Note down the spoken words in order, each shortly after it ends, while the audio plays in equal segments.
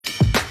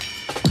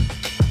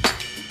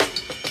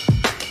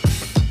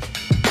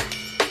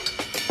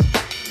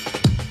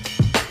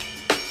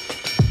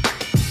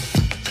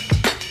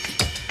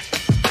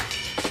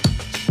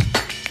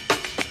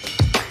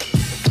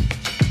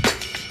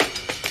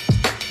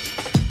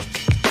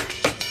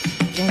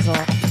Greetings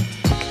all.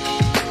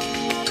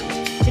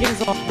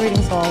 Greetings all.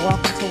 Greetings all.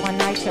 Welcome to One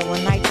NYCHA. One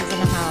NYCHA's in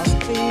the house.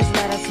 Please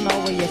let us know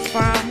where you're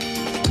from.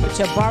 Put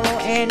your borough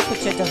in.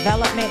 Put your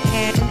development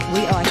in.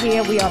 We are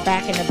here. We are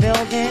back in the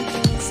building.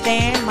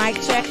 Stan, mic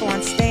check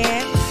on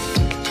Stan.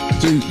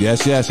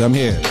 Yes, I'm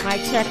here.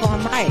 Mic check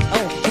on Mike.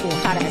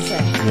 Oh, how did I say?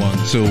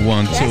 1 2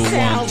 1 2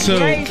 that 1 2. Sounds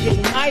crazy.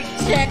 Mic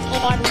check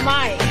on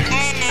Mike.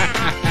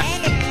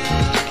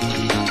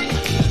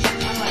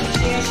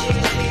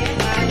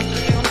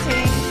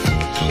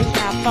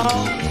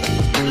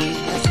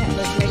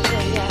 Let's make sure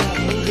we have a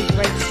really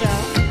great show.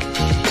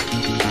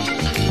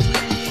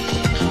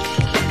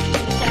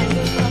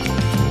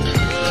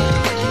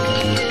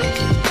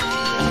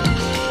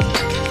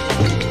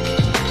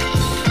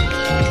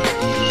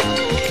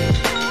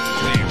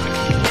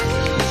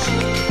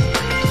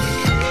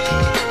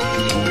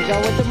 We go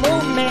with the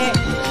movement.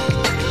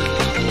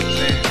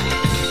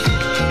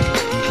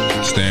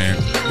 Stand.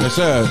 Yes,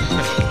 sir.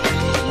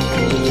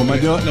 What am I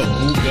doing? No,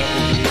 move up.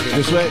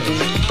 This way?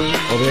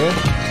 Over here?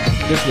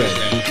 This way?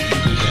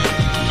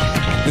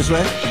 This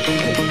way?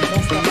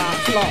 That's the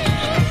flow.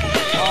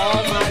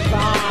 Oh my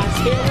gosh,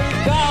 here we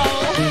go.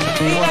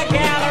 Peanut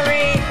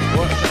gallery.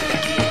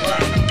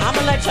 I'm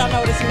gonna let y'all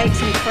know this makes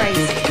me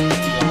crazy.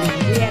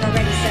 We had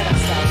already set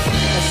ourselves.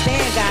 The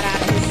Stan got out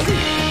of his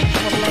seat.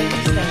 I'm gonna blame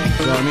you, Stan.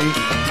 You know what I mean?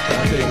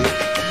 I'll take it.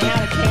 Now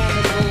the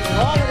camera's moving.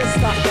 All of this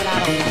stuff that I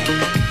don't like.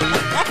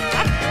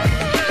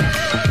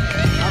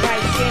 All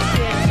right, shit.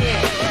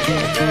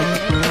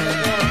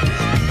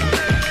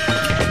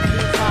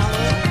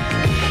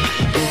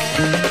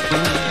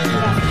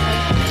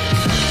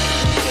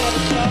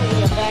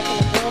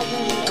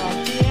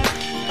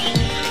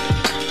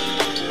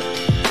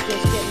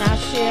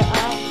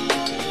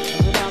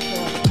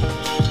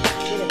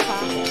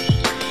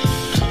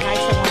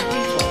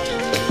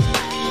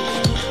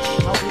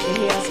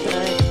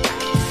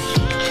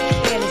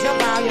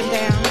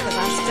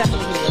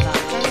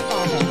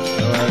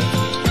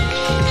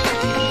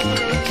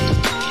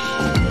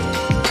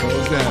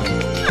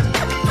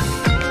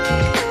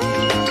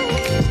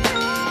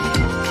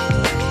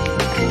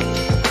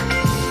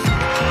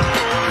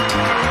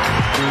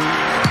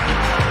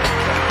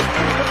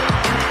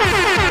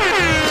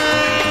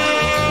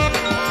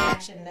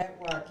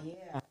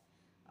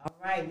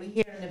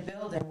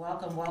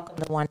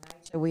 Welcome to One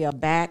NYCHA. We are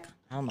back.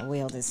 I don't know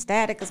where all this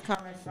static is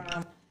coming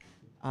from,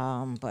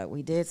 but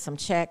we did some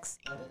checks.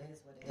 But it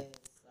is what it is.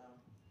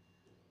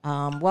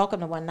 So, welcome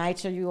to One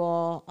NYCHA, you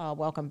all.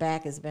 Welcome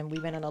back. We've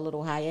been in a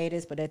little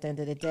hiatus, but at the end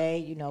of the day,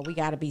 you know, we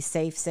got to be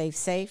safe,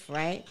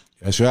 right?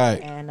 That's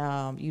right.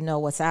 And you know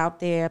what's out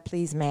there.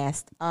 Please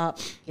mask up,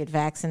 get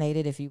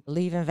vaccinated if you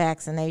believe in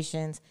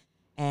vaccinations,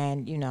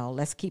 and you know,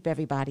 let's keep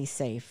everybody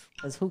safe.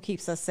 Because who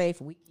keeps us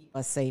safe? We keep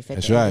us safe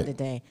at the end of the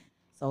day.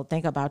 So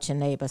think about your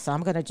neighbor. So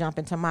I'm going to jump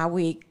into my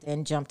week,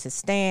 then jump to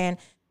Stan,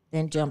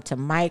 then jump to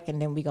Mike,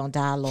 and then we're going to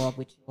dialogue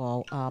with you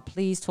all.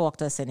 Please talk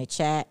to us in the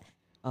chat.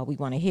 We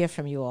want to hear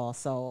from you all.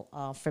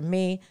 So for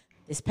me,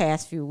 this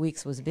past few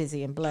weeks was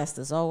busy and blessed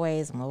as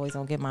always. I'm always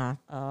going to give my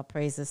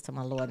praises to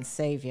my Lord and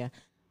Savior.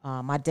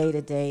 My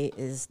day-to-day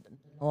is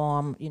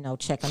norm, you know,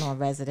 checking on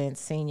residents,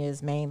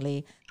 seniors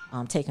mainly,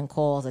 taking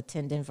calls,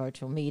 attending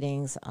virtual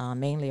meetings,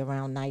 mainly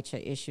around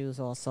NYCHA issues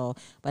also,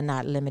 but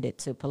not limited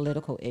to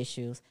political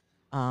issues.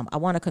 I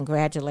want to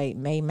congratulate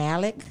May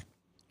Malik.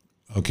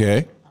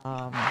 Okay. Who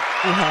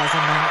has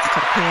announced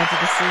her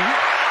candidacy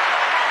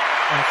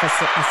for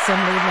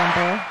Assembly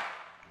member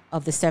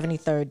of the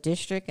 73rd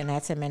District, and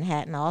that's in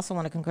Manhattan. I also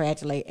want to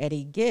congratulate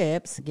Eddie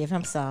Gibbs, give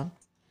him some,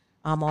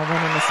 on winning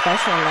the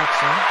special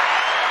election.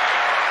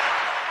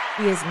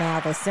 He is now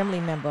the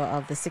Assembly member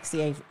of the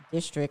 68th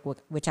District,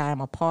 which I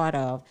am a part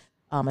of.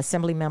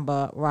 Assembly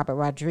member Robert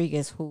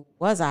Rodriguez, who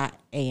was our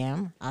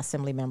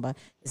Assembly member,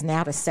 is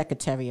now the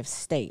Secretary of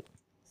State.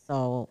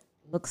 So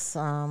looks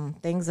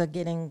things are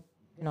getting,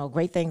 you know,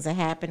 great things are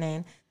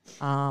happening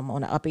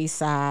on the Upper East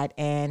Side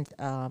and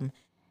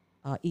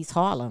East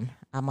Harlem,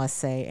 I must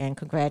say. And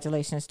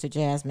congratulations to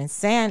Jasmine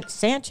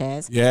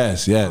Sanchez.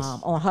 Yes.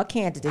 On her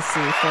candidacy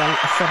for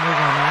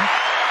Assemblywoman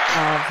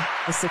of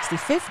the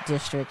 65th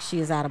District. She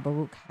is out of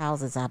Baruch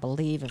Houses, I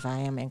believe. If I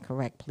am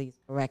incorrect, please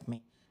correct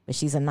me. But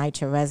she's a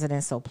NYCHA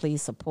resident, so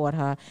please support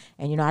her.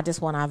 And, you know, I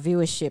just want our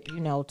viewership, you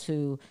know,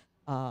 to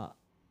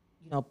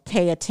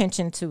pay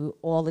attention to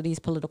all of these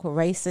political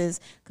races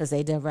because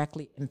they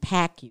directly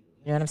impact you.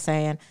 You know what I'm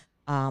saying?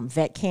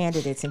 Vet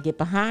candidates and get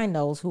behind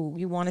those who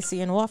you want to see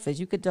in office.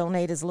 You could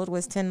donate as little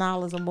as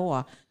 $10 or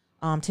more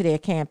to their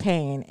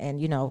campaign and,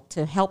 you know,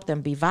 to help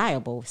them be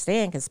viable.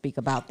 Stan can speak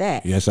about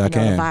that. Yes, I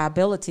can. The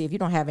viability, if you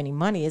don't have any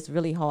money, it's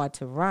really hard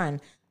to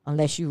run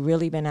unless you've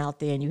really been out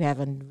there and you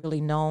have a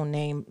really known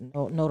name,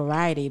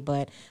 notoriety.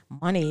 But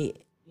money,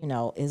 you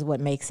know, is what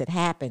makes it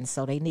happen.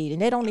 So they need,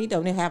 and they don't need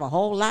to have a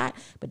whole lot,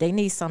 but they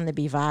need something to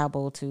be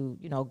viable to,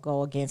 you know,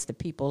 go against the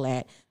people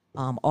that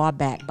are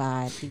backed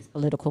by these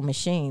political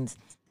machines.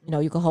 You know,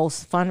 you can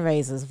host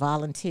fundraisers,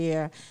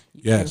 volunteer,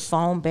 you can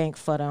phone bank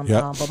for them,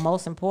 but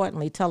most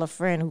importantly, tell a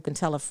friend who can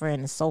tell a friend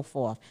and so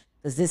forth.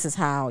 because this is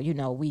how, you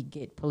know, we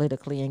get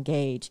politically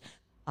engaged.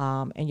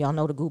 And y'all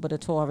know the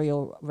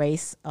gubernatorial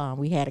race.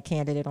 We had a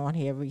candidate on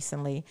here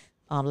recently,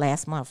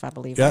 last month, I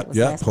believe. Yep, right?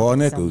 yep, Paul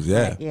Nichols,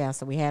 yeah. Right? Yeah,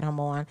 so we had him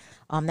on.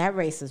 That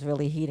race is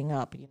really heating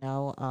up, you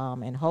know,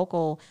 and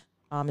Hochul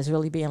is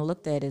really being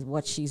looked at as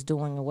what she's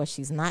doing and what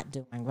she's not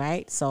doing,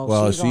 right? So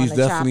well, she's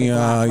definitely,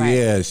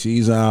 yeah,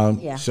 she's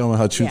showing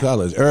her true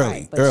colors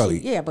early,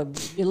 right.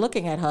 But you're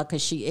looking at her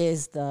because she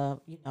is the,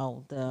 you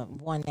know, the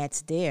one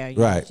that's there. You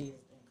know, she is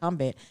the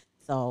incumbent,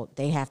 so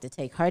they have to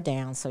take her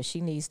down. So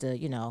she needs to,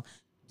 you know,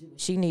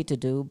 she need to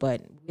do,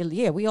 but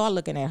yeah, we are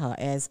looking at her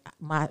as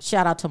my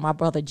shout out to my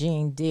brother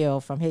Gene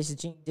Deal from his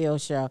Gene Deal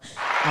show,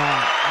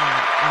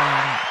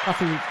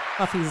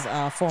 Puffy's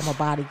former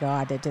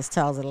bodyguard that just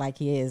tells it like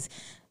he is.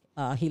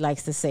 He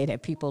likes to say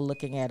that people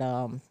looking at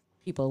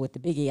people with the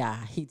biggie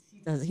eye.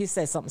 He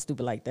says something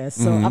stupid like that.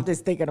 So I'm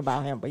just thinking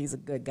about him, but he's a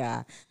good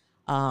guy.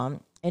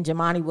 And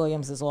Jamani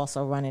Williams is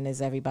also running, as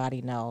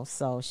everybody knows.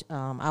 So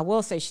I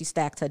will say she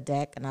stacked her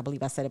deck, and I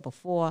believe I said it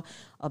before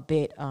a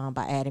bit,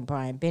 by adding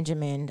Brian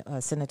Benjamin,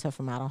 a senator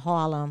from out of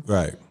Harlem,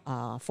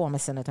 former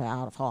senator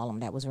out of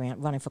Harlem that was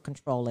running for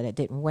controller that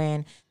didn't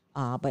win,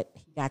 but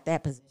he got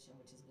that position,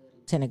 which is good.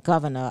 Lieutenant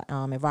Governor,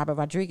 and Robert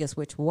Rodriguez,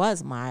 which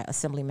was my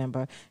assembly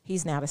member,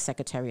 he's now the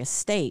Secretary of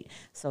State.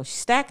 So she's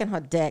stacking her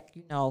deck,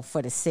 you know,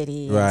 for the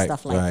city and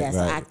stuff like that.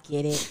 So I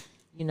get it,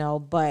 you know,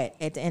 but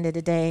at the end of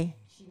the day,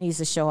 needs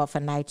to show up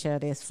for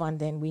NYCHA. There's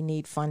funding. We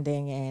need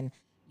funding, and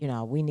you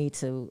know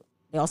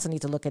they also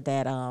need to look at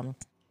that.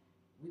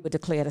 We were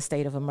declared a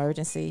state of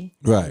emergency,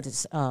 in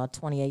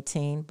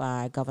 2018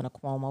 by Governor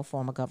Cuomo,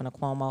 former Governor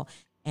Cuomo,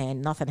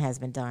 and nothing has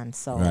been done.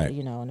 So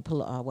you know, and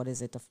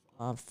the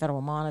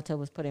federal monitor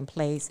was put in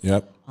place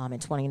in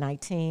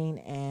 2019,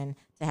 and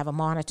to have a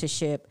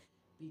monitorship,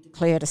 be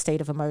declared a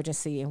state of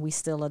emergency, and we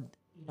still are,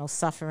 you know,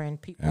 suffering.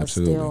 People are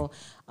still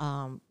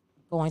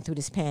going through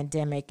this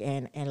pandemic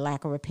and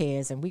lack of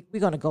repairs, and we're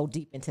going to go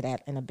deep into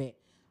that in a bit.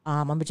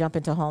 I'm going to jump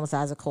into Homes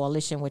as a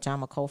Coalition, which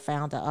I'm a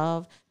co-founder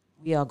of.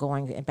 We are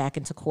going back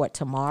into court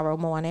tomorrow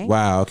morning.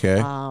 Wow, okay.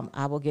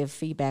 I will give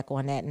feedback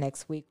on that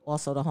next week.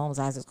 Also, the Homes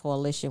Isaac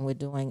Coalition, we're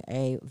doing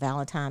a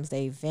Valentine's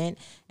Day event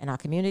in our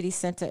community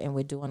center, and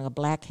we're doing a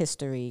Black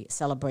History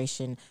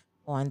celebration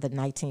on the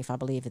 19th. I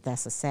believe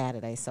that's a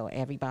Saturday, so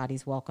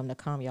everybody's welcome to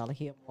come. Y'all will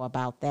hear more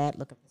about that.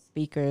 Look at the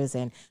speakers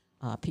and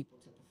people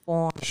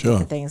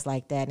and things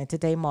like that. And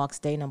today marks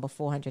day number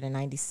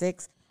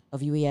 496 of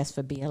UES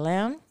for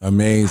BLM.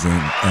 Amazing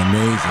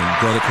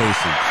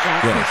dedication.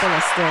 People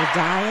are still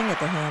dying at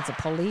the hands of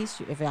police.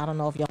 I don't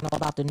know if y'all know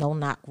about the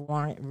no-knock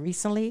warrant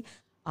recently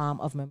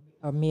of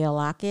Amir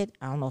Lockett.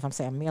 I don't know if I'm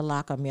saying Amir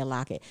Lock or Amir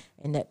Lockett.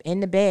 In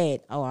the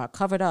bed or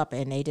covered up,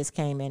 and they just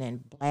came in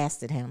and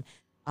blasted him.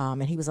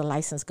 And he was a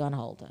licensed gun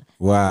holder.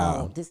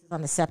 Wow. So this is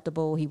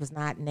unacceptable. He was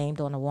not named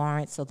on the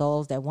warrant. So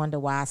those that wonder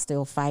why I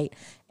still fight,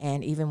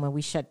 and even when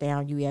we shut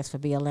down US for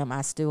BLM,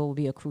 I still will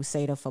be a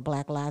crusader for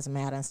Black Lives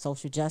Matter and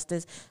social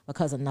justice,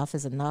 because enough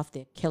is enough.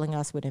 They're killing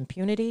us with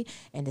impunity,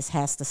 and this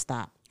has to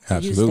stop.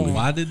 Absolutely.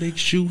 Why did they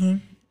shoot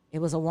him? It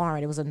was a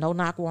warrant. It was a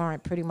no-knock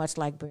warrant, pretty much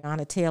like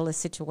Breonna Taylor's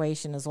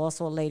situation. There's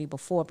also a lady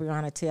before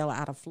Breonna Taylor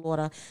out of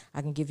Florida.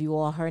 I can give you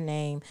all her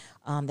name.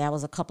 That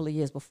was a couple of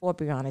years before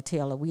Breonna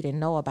Taylor. We didn't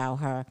know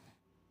about her.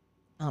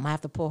 I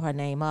have to pull her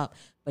name up.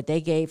 But they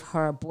gave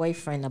her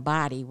boyfriend the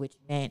body, which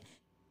meant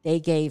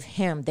they gave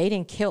him. He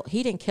didn't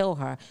kill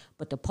her,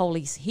 but the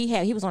police.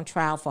 He was on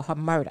trial for her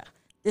murder.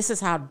 This is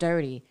how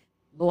dirty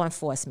law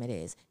enforcement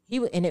is.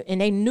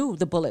 And they knew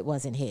the bullet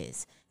wasn't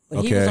his.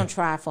 But he was on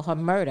trial for her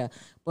murder.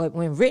 But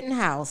when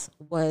Rittenhouse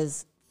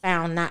was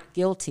found not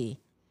guilty,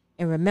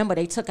 and remember,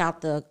 they took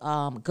out the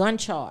gun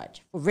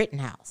charge for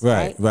Rittenhouse.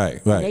 Right.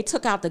 When they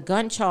took out the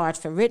gun charge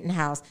for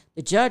Rittenhouse,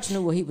 the judge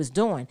knew what he was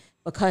doing,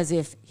 because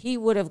if he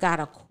would have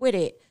got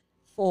acquitted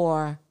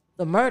for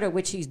the murder,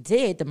 which he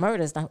did, the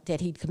murders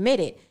that he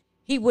committed,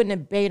 he wouldn't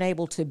have been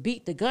able to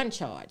beat the gun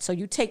charge. So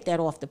you take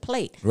that off the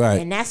plate. Right.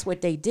 And that's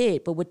what they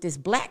did. But with this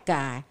black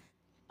guy,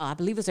 I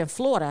believe it was in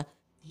Florida,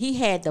 he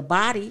had the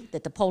body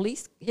that the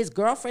police, his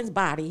girlfriend's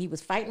body, he was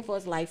fighting for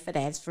his life for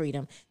that, his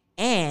freedom,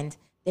 and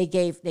they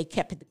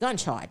kept the gun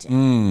charge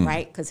in,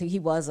 right? Because he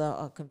was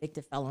a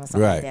convicted felon or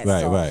something like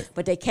that. Right.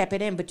 But they kept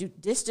it in. But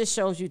this just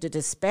shows you the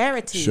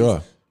disparity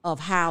of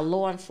how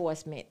law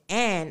enforcement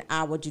and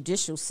our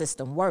judicial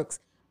system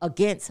works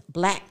against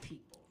black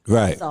people.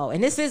 Right. So,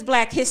 and this is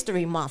Black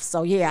History Month,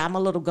 so yeah, I'm a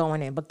little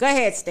going in. But go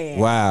ahead, Stan.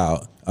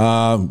 Wow.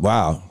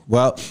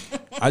 Well,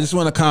 I just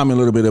want to comment a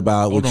little bit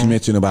about what you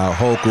mentioned about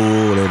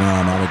Hochul, and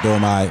I'm gonna throw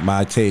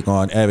my take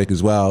on Eric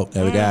as well,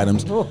 Eric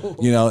Adams.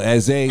 You know,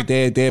 as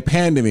they're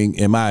pandering,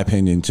 in my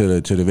opinion,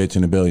 to the rich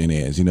and the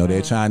billionaires. You know,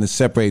 they're trying to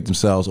separate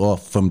themselves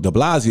off from De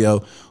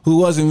Blasio, who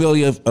wasn't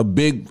really a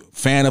big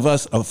fan of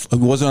us, who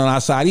wasn't on our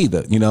side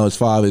either. You know, as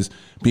far as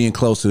being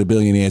close to the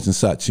billionaires and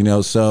such. You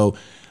know, so.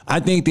 I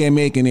think they're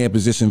making their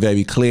position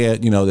very clear,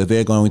 you know, that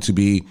they're going to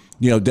be,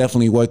 you know,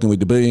 definitely working with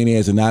the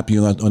billionaires and not be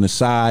on the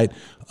side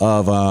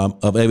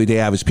of everyday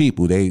average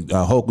people.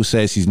 Hochul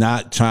says she's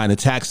not trying to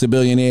tax the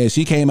billionaires.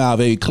 She came out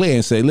very clear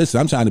and said, listen,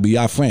 I'm trying to be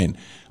your friend.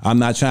 I'm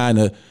not trying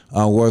to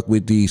work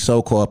with the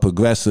so-called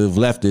progressive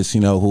leftists,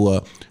 you know, who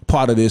are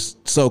part of this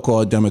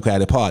so-called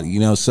Democratic Party, you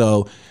know.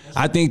 So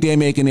I think they're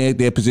making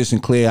their position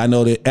clear. I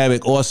know that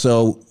Eric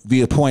also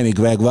reappointed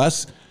Greg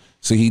Russ.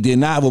 So he did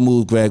not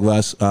remove Greg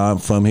Russ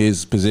from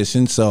his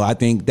position. So I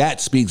think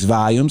that speaks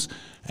volumes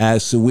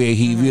as to where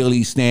he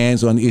really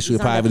stands on the issue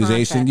of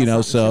privatization, you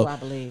know. So,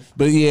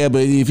 but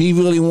if he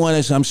really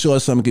wanted, I'm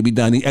sure something could be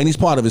done. And he's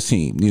part of his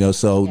team, you know.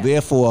 So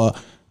therefore,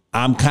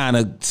 I'm kind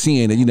of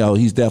seeing that, you know,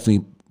 he's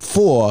definitely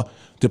for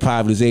the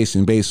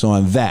privatization based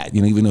on that,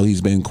 you know, even though he's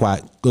been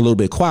a little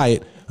bit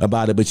quiet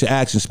about it, but your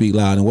actions speak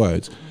louder than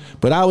words.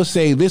 But I would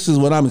say this is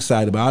what I'm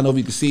excited about. I don't know if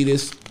you can see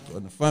this.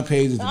 On the front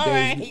page of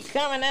today's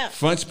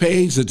front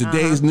page of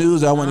today's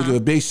news, I want to give a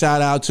big shout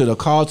out to the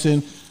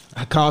Carlton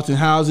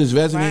Houses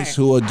residents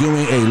who are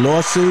doing a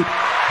lawsuit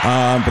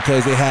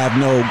because they have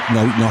no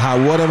hot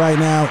water right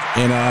now.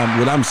 And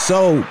what I'm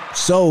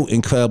so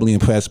incredibly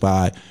impressed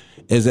by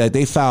is that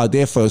they filed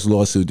their first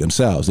lawsuit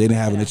themselves. They didn't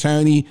have an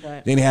attorney.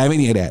 They didn't have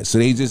any of that. So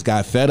they just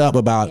got fed up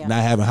about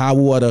not having hot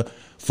water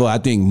for, I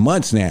think,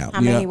 months now.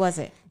 How many was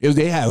it?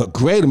 They have a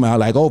great amount,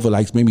 like over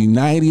maybe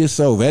 90 or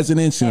so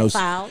residents, you know,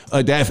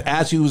 that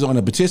actually was on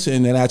a petition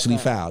and that actually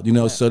filed, you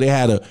know. So they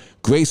had a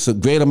great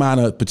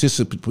amount of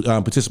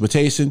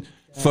participation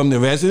from the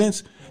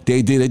residents.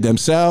 They did it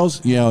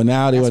themselves, you know.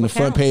 Now they're on the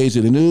front page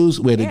of the news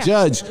where the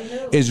judge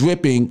is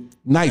ripping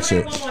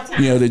NYCHA.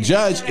 You know, the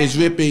judge is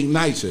ripping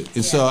NYCHA.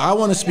 And so I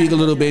want to speak a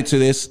little bit to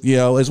this, you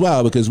know, as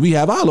well, because we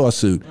have our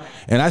lawsuit.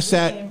 And I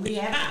sat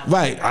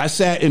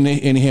in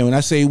the hearing. I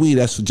say we,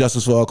 that's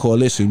Justice for All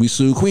Coalition. We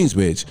sued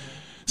Queensbridge.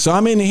 So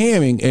I'm in the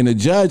hearing, and the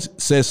judge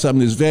says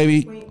something that's very...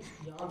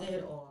 Y'all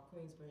did, or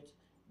Queensbridge?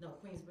 No,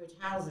 Queensbridge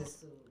Houses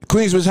sued.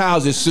 Queensbridge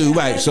Houses sued,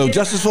 right. So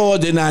Justice for All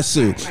did not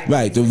sue.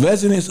 Right. The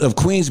residents of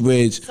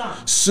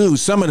Queensbridge sued,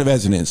 some of the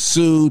residents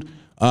sued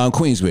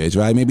Queensbridge,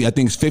 right? Maybe I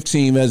think it's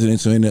 15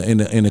 residents are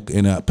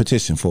in a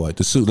petition for it,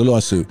 the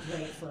lawsuit.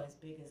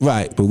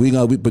 Right, but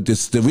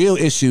the real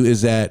issue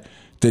is that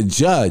the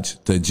judge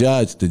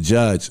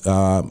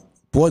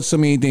brought so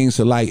many things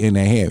to light in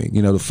their hearing.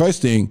 You know, the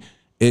first thing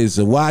is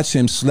to watch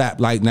him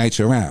slap like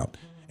NYCHA around,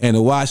 and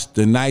to watch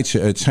the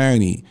NYCHA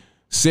attorney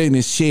sit in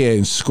his chair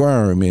and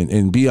squirm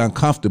and be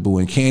uncomfortable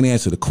and can't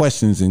answer the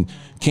questions and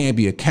can't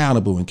be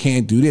accountable and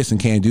can't do this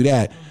and can't do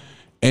that.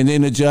 And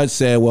then the judge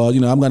said, well, you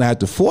know, I'm going to have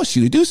to force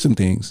you to do some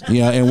things.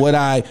 You know, and what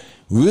I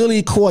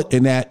really caught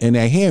in that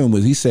hearing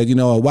was he said, you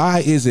know, why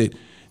is it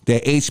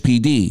that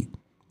HPD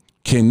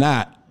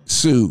cannot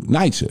sue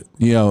NYCHA?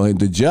 You know, and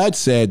the judge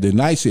said that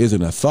NYCHA is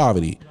an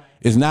authority.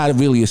 It's not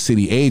really a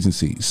city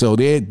agency. So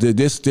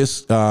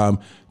this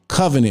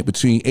covenant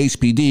between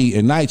HPD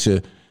and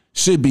NYCHA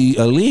should be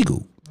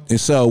illegal. And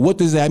so what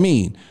does that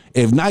mean?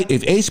 If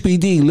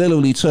HPD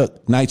literally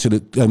took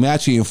NYCHA to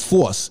actually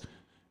enforce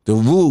the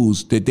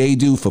rules that they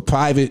do for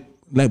private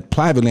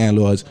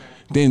landlords,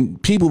 then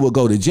people will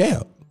go to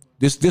jail.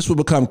 This will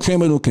become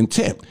criminal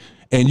contempt,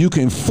 and you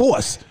can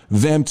force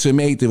them to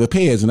make the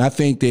repairs. And I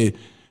think that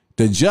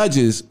the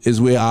judges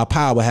is where our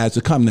power has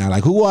to come now.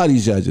 Like, who are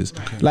these judges?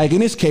 Like in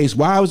this case,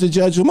 why was the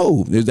judge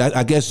removed?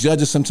 I guess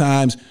judges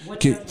sometimes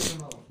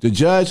the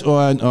judge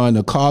on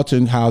the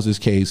Carlton Houses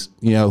case,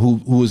 you know,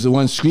 who was the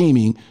one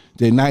screaming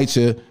that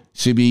NYCHA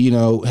should be, you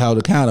know, held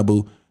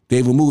accountable.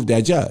 They removed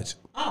that judge.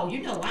 Oh,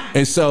 you know why.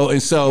 And so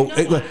these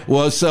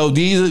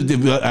are the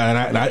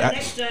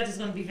next judge is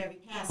going to be very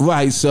passive.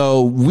 Right.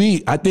 So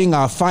I think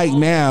our fight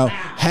now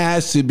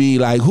has to be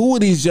like, who are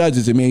these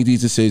judges that made these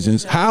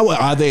decisions? How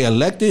are they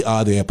elected?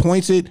 Are they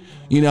appointed?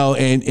 You know,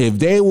 and if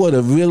they were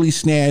to really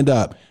stand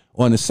up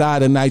on the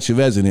side of NYCHA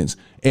residents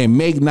and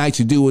make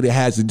NYCHA do what it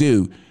has to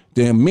do,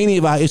 then many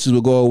of our issues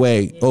will go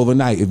away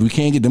overnight. If we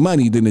can't get the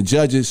money, then the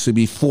judges should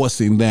be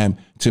forcing them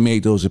to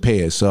make those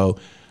repairs. So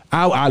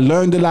I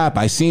learned a lot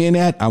by seeing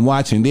that. I'm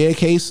watching their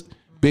case.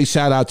 Big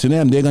shout out to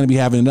them. They're going to be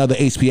having another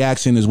HP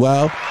action as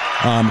well.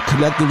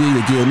 Collectively,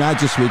 to deal not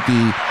just with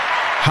the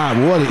hot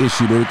water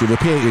issue, but with the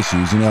repair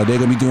issues. You know, they're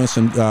going to be doing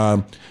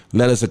some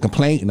letters of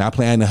complaint, and I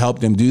plan to help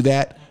them do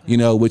that, you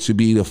know, which would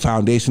be the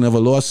foundation of a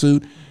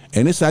lawsuit.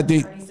 And this, I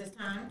think,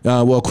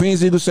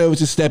 Queens Legal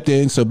Services stepped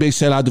in, so big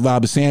shout out to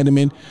Robert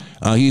Sanderman.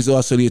 He's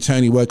also the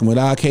attorney working with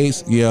our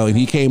case, you know, and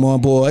he came on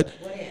board.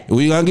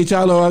 We're going to get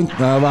y'all on,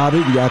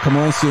 Robert. You got to come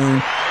on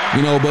soon.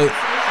 You know, but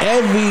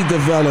every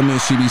development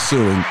should be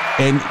suing.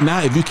 And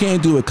now, if you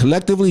can't do it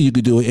collectively, you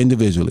could do it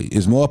individually.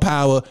 There's more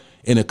power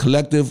in a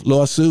collective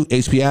lawsuit,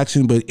 HP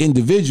action, but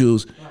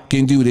individuals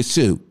can do this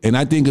too. And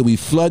I think if we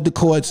flood the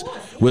courts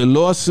with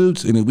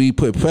lawsuits and if we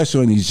put pressure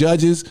on these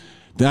judges,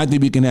 then I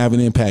think we can have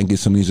an impact and get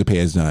some of these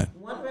repairs done.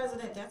 One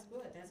resident, that's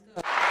good. That's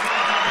good.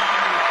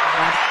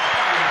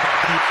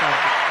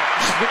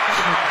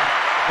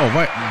 Oh,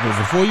 right. But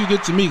before you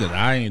get to me, because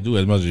I ain't do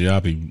as much as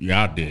y'all people.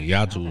 Y'all did.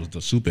 Y'all two was the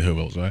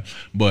superheroes, right?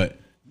 But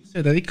you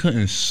said that they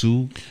couldn't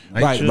sue.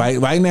 Right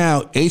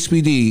now,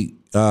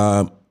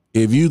 HPD.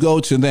 If you go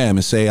to them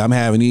and say, I'm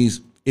having these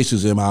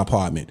issues in my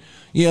apartment,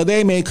 you know,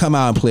 they may come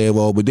out and play a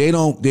role, but they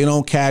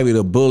don't carry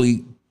the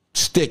bully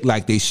stick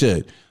like they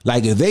should.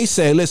 Like if they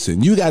say,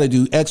 listen, you got to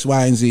do X,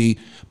 Y, and Z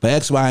for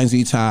X, Y, and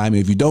Z time.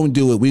 If you don't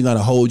do it, we're going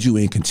to hold you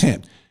in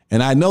contempt.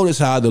 And I noticed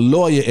how the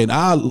lawyer in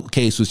our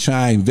case was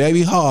trying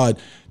very hard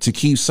to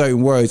keep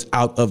certain words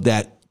out of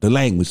the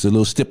language, the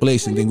little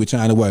stipulation thing we're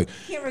trying to work.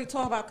 You can't really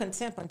talk about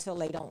contempt until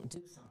they don't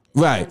do something.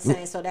 Right. You know what I'm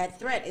saying? So that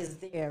threat is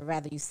there,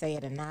 whether you say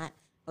it or not,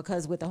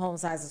 because with the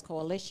Homesizers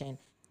Coalition,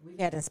 we've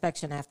had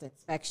inspection after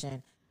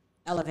inspection,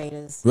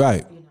 elevators,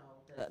 right? You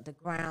know, the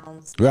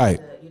grounds, right?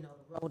 The, you know,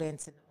 the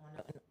rodents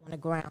on the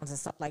grounds and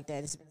stuff like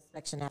that. It's been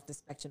inspection after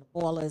inspection of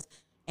boilers,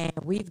 and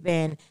we've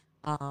been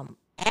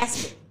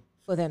asking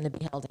for them to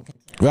be held in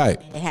contempt,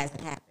 right? And it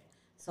hasn't happened.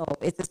 So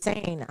it's a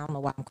saying. I don't know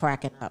why I'm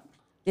cracking up.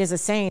 There's a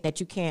saying that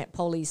you can't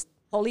police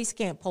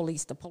can't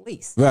police the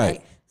police,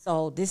 right?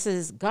 So this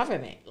is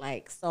government,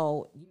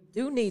 so you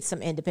do need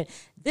some independent.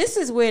 This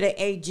is where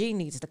the AG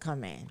needs to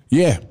come in.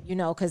 Yeah. You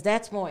know, because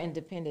that's more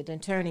independent. The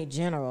Attorney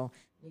General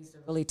needs to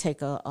really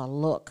take a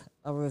look,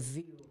 a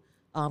review,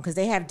 because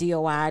they have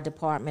DOI,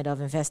 Department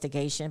of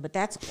Investigation, but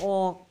that's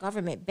all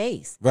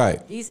government-based.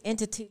 Right. These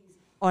entities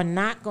are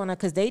not going to,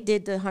 because they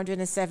did the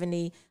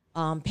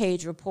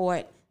 170-page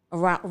report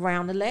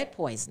around the lead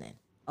poisoning.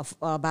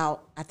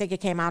 About, I think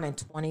it came out in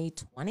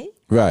 2020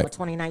 right. or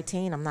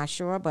 2019. I'm not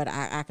sure, but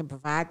I can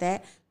provide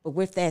that. But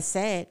with that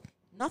said,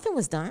 nothing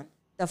was done.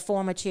 The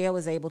former chair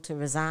was able to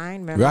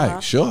resign. Remember right,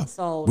 her? sure.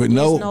 So with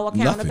there's no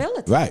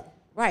accountability. Nothing.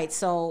 Right.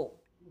 So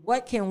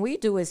what can we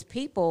do as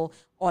people,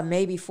 or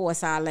maybe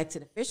force our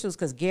elected officials?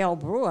 Because Gail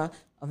Brewer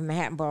of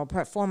Manhattan Borough,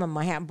 former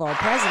Manhattan Borough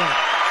president,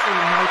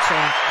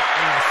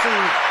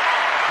 sued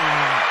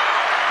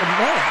the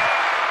mayor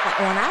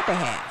on our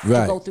behalf to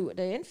go through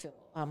the infill.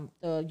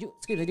 The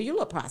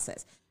ULUP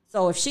process.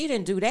 So if she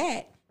didn't do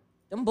that,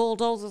 them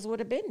bulldozers would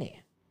have been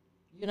there,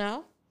 you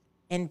know?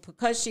 And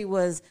because she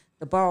was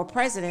the borough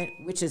president,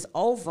 which is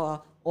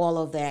over all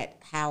of that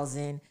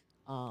housing,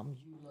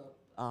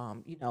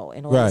 ULUP, you know,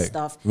 and all this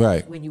stuff,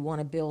 when you want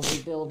to build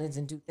new buildings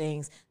and do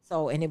things.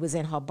 So, and it was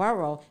in her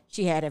borough,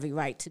 she had every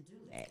right to do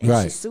that.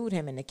 And she sued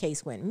him and the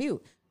case went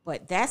mute.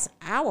 But that's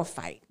our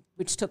fight,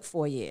 which took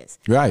 4 years.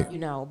 Right. You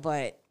know,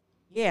 but...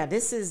 yeah,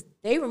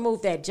 they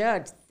removed that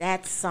judge.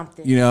 That's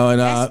something, you know, and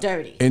that's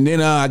dirty. And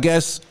then I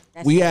guess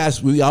I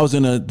was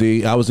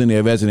in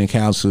their resident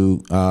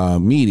council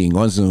meeting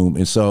on Zoom,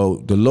 and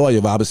so the lawyer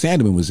Robert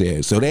Sanderman was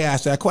there. So they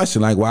asked that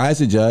question, like, why is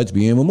the judge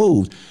being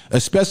removed?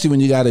 Especially when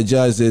you got a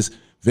judge that's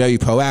very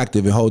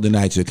proactive and holding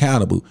NYCHA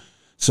accountable.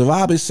 So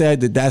Robert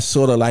said that that's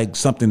sort of like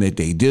something that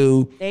they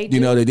do. You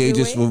know, that they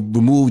just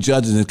remove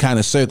judges and kind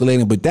of circulate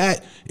them. But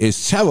that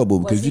is terrible.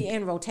 Was he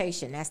in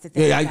rotation? That's the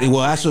thing. Yeah,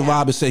 that's what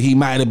Robert said. He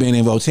might have been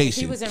in rotation. If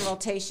he was in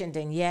rotation,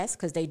 then yes,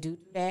 because they do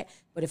that.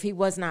 But if he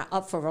was not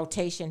up for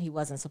rotation, he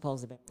wasn't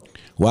supposed to be.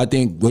 Well, I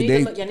think you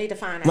need to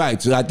find out.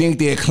 Right. So I think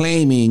they're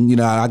claiming, you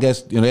know, I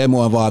guess they're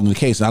more involved in the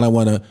case. I don't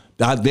want to.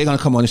 They're going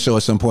to come on the show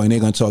at some point and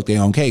they're going to talk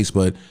their own case.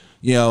 But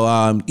you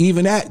know,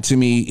 even that to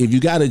me, if you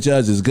got a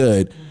judge is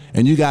good.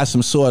 And you got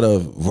some sort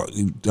of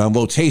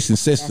rotation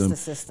system,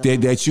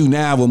 that you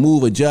now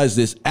remove a judge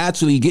that's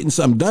actually getting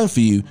something done for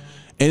you,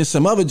 and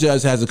some other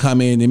judge has to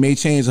come in and may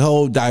change the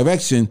whole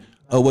direction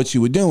of what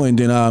you were doing,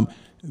 then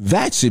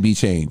that should be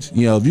changed.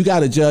 You know, if you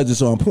got a judge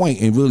that's on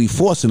point and really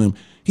forcing him,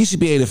 he should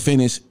be able to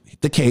finish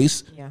the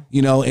case,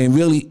 you know, and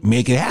really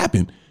make it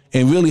happen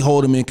and really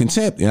hold him in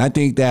contempt. And I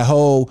think that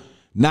whole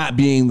not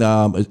being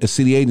a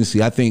city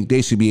agency, I think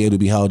they should be able to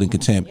be held in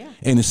contempt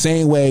in the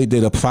same way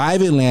that a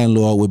private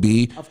landlord would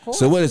be. Of course.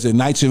 So what is it?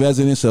 NYCHA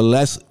residents are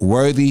less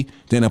worthy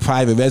than a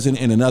private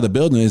resident in another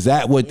building. Is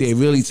that what they're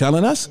really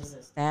telling us? It's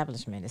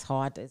establishment. It's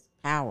hard. It's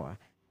power.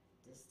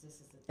 This is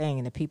the thing,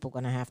 and the people are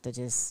going to have to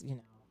just, you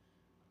know,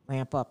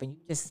 ramp up. And you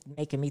just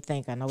making me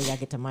think. I know we got to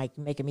get to Mike.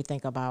 Making me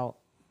think about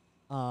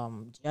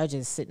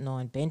judges sitting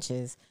on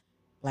benches.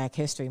 Black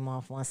History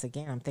Month once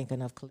again. I'm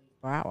thinking of Khalid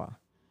Browder.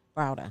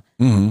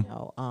 You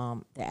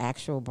know, the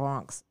actual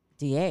Bronx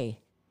DA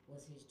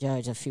was his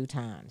judge a few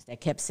times.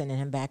 That kept sending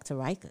him back to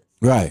Rikers.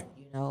 Right.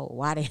 You know,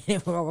 why they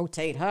didn't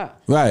rotate her?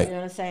 Right. You know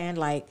what I'm saying?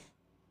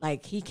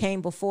 Like he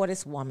came before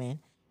this woman,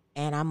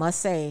 and I must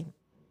say,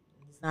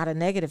 it's not a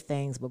negative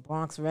thing, but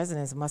Bronx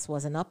residents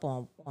wasn't up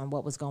on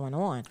what was going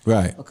on.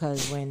 Right.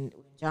 Because when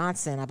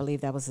Johnson, I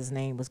believe that was his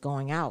name, was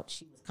going out,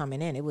 she was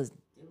coming in. It was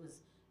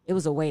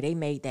a way they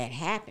made that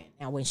happen.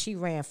 Now, when she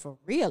ran for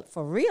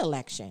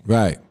re-election,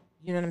 right.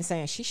 You know what I'm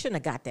saying? She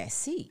shouldn't have got that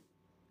seat.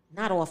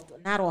 Not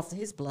off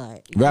his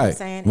blood. You know what I'm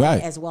saying? Right.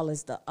 As well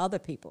as the other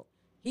people.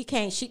 He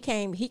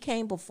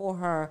came before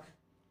her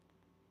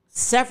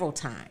several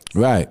times.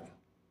 Right.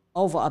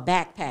 Over a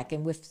backpack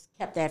and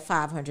kept that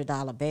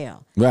 $500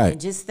 bail. Right.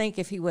 And just think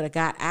if he would have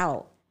got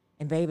out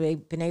and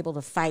been able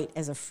to fight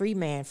as a free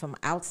man from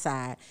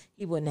outside,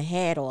 he wouldn't have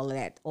had all of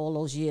that, all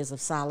those years of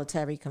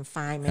solitary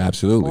confinement.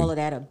 Absolutely. All of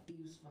that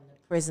abuse from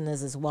the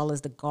prisoners as well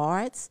as the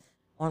guards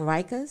on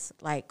Rikers.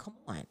 Like, come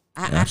on.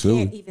 I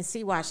can't even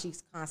see why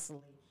she's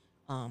constantly.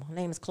 Her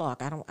name is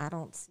Clark. I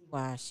don't see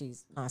why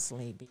she's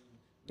constantly being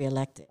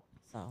reelected.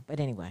 So, but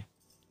anyway.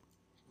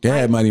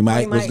 Yeah, Money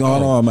Mike. What's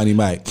going on, Money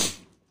Mike?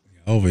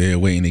 Over here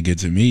waiting to get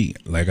to me.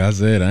 Like I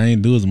said, I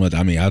ain't do as much.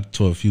 I mean, I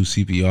taught a few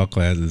CPR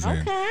classes.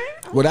 Okay.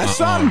 Well, that's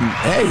something.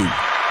 Hey.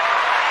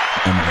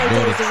 How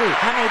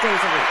many days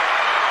a week?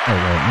 Oh,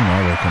 well,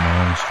 I work on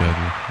my own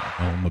schedule.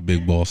 I'm a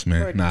big boss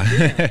man. Nah.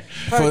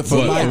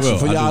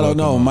 For y'all don't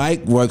know,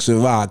 Mike works at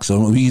Rock,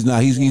 so he's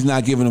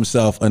not giving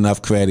himself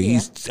enough credit. Yeah.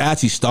 He's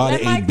actually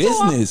started a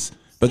business.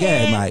 But go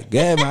ahead,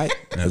 Mike.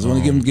 I just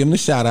want to give him a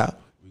shout out.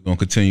 We're gonna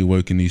continue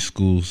working these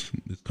schools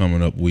this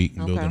coming up week,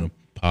 building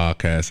a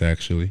podcast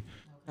actually.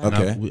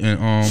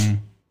 Okay.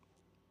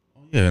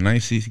 And I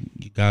ain't see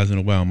you guys in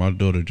a while. My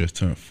daughter just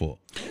turned 4.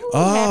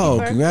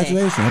 Oh,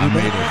 congratulations! I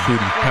made her a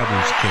Fruity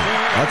Pebbles cake.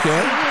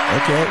 Okay.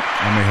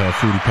 I made her a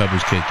Fruity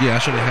Pebbles cake. Yeah, I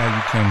should have had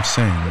you come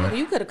sing. Right?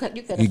 You could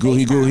have. He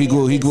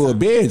grew a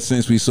beard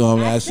since we saw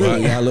him last week.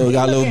 He got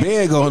a little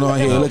beard going on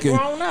here. Looking.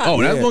 Oh,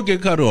 that's gonna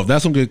get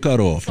cut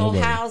off. So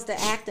how's the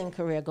acting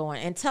career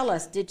going? And tell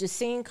us, did your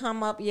scene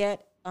come up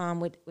yet?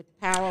 With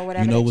Power or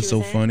whatever. You know what's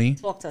so funny?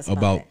 Talk to us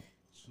about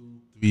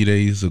 2-3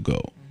 days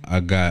ago. I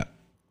got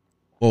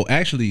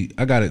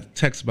a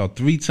text about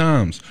 3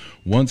 times.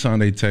 One time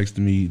they texted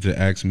me to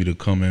ask me to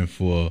come in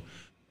for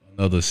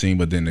another scene,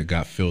 but then it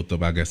got filled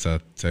up. I guess I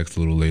texted a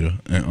little later.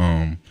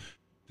 And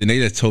then they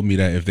just told me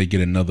that if they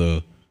get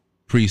another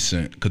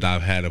precinct, because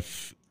I've had a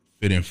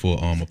fit in for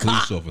a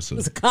police officer. It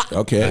was a cop.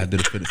 Okay. I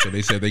did a fit in. So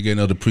they said they get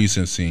another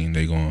precinct scene,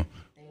 they gonna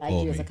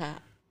call me. As a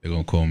cop. They're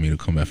gonna call me to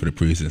come back for the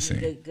precinct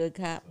scene. Good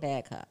cop,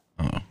 bad cop.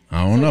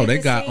 I don't know. They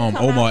got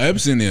Omar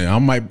Epps in there. I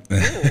might.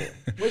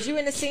 Was you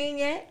in the scene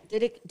yet?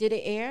 Did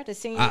it air? The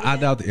scene? I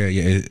doubt the air.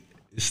 Yeah,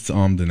 it's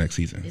the next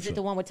season. Is it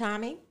the one with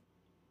Tommy?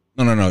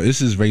 No.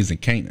 This is Raising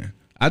Canaan.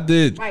 I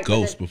did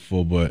Ghost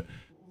before, but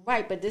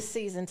but this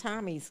season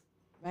Tommy's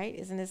right.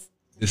 Isn't this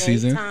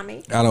season?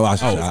 Tommy. I don't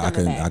watch. I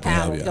can help you.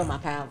 Power. You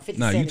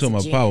talking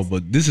about Power,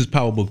 but this is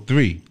Power Book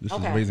 3. This is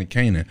Raising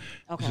Canaan.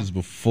 Okay. This is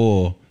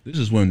before. This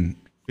is when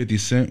 50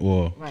 Cent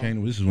or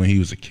Canaan. This is when he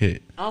was a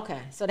kid. Okay,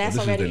 so that's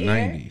this already is the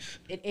aired? 90s.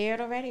 It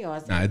aired already, or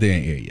is it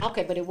didn't air yet.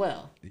 Okay, but it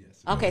will. Yes.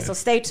 Okay, so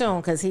stay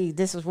tuned because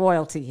this is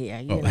royalty here.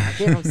 You know,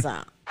 give him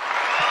some.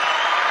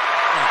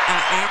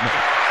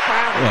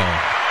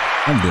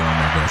 I'm doing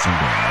my best.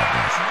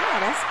 Yeah,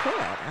 that's good.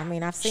 I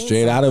mean, I've seen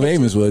straight out of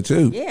Ravenswood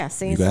too. Yeah, I've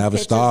seen. You gonna have a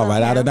star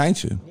right out of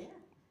NYCHA. Yeah,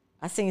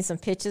 I seen some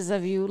pictures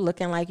of you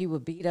looking like you were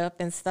beat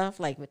up and stuff,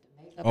 like with the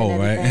makeup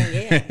and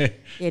everything. Right.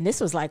 Yeah, and this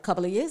was like a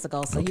couple of years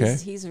ago. So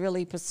he's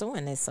really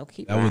pursuing this. So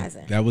keep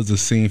rising. That was a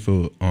scene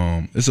for.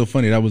 It's so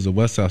funny. That was a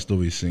West Side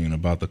Story scene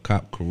about the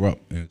cop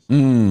corrupt. It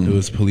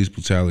was police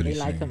brutality. They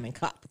like him in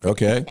cop.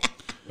 Okay.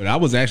 But I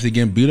was actually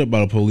getting beat up by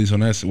the police on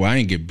that scene. Well, I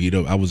didn't get beat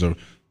up. I was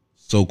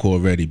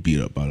so-called already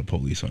beat up by the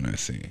police on that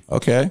scene.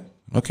 Okay.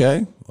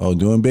 Oh,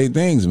 doing big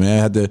things,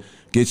 man. Had to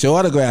get your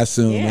autograph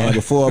soon, man.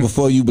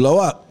 Before you blow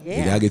up. Yeah.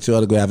 You gotta get your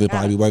autograph. It'll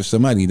probably be worth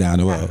some money down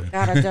the road.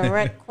 Got a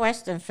direct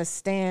question for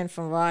Stan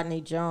from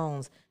Rodney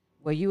Jones.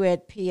 Were you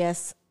at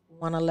PS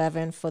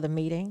 111 for the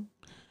meeting?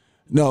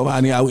 No,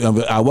 honey,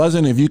 I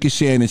wasn't. If you could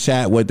share in the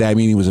chat what that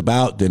meeting was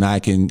about, then I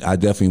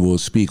definitely will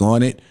speak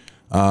on it.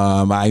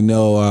 I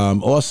know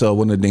also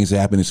one of the things that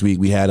happened this week,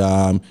 we had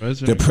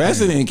the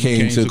president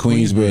came to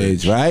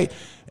Queensbridge, right?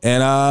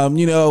 And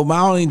my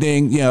only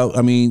thing,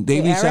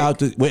 they reached out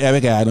to with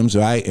Eric Adams,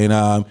 right?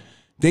 And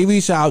they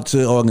reached out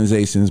to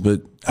organizations,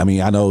 but I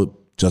know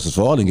Justice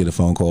for All didn't get a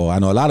phone call. I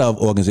know a lot of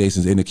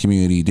organizations in the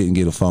community didn't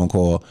get a phone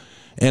call.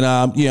 And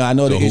I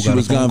know the issue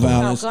was gun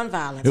violence. Gun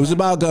violence. It was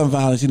about gun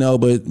violence,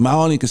 but my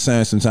only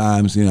concern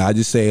sometimes, I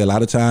just say a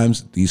lot of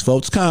times these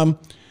folks come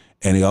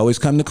and they always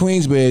come to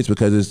Queensbridge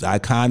because it's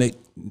iconic,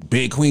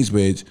 big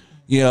Queensbridge,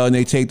 and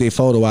they take their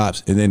photo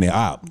ops and then they're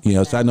out.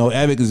 So I know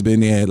Eric has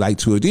been there like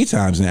 2 or 3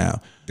 times now.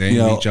 They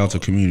reach out to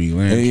community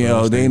land.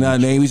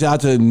 And, they reach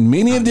out to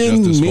many of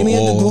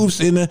the groups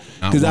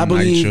because I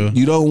believe NYCHA.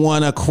 You don't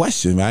want to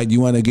question, right? You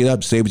want to get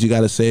up, say what you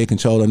got to say,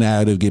 control the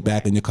narrative, get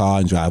back in your car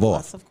and drive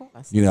off. Of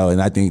course.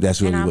 And I think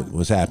that's really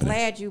what's happening. I'm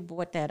glad you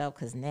brought that up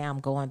because now I'm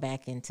going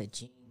back into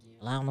Gene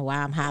Deal. I don't know why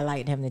I'm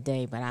highlighting him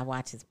today, but I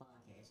watch his podcast.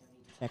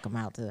 Check him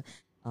out, the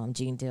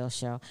Gene Deal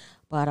show.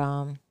 But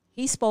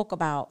he spoke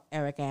about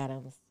Eric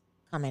Adams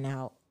coming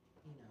out.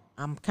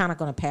 I'm kind of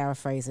going to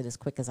paraphrase it as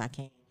quick as I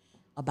can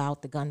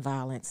about the gun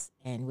violence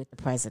and with the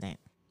president.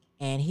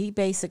 And he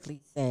basically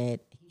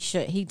said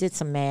he did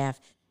some math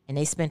and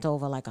they spent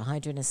over like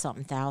 $100 and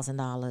something thousand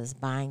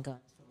buying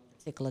guns from a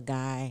particular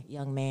guy,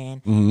 young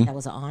man that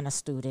was an honor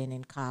student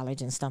in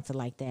college and something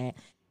like that.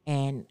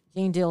 And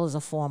Gene Deal is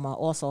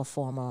also a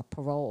former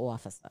parole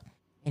officer.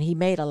 And he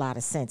made a lot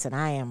of sense. And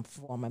I am a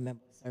former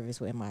member of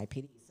service with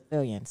NYPD,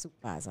 civilian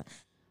supervisor.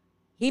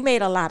 He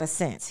made a lot of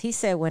sense. He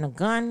said when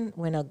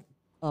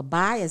a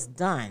buy is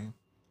done,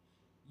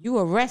 you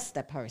arrest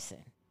the person.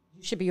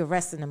 You should be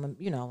arresting them,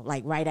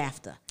 like right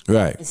after.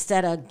 Right.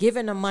 Instead of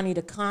giving them money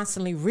to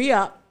constantly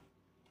re-up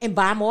and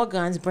buy more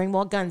guns, bring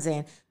more guns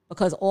in.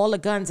 because all the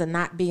guns are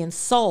not being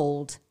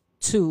sold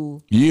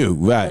to you.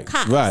 Right, the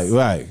cops.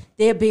 right.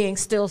 They're being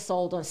still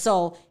sold on.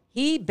 So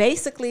he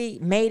basically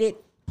made it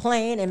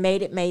plain and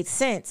made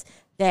sense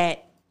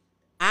that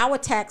our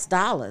tax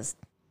dollars,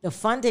 the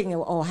funding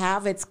or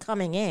however it's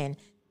coming in,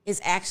 is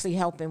actually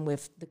helping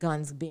with the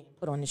guns being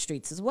put on the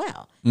streets as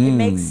well. It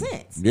makes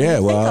sense. Yeah,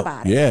 think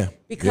about it. Yeah,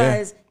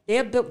 because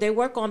they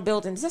work on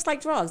building, just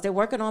like drugs. They're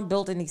working on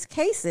building these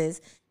cases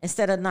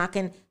instead of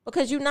knocking.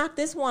 Because you knock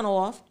this one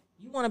off,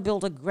 you want to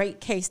build a great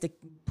case to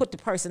put the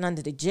person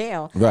under the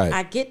jail. Right.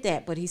 I get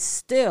that, but he's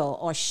still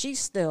or she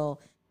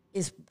still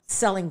is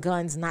selling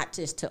guns not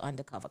just to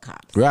undercover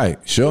cops. Right.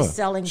 Sure. He's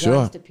selling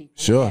guns to people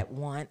that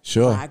want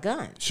to buy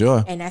guns.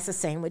 Sure. And that's the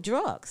same with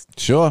drugs.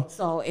 Sure.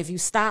 So if you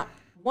stop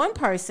one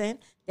person,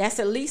 that's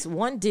at least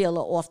one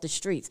dealer off the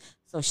streets.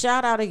 So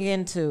shout out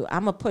again to,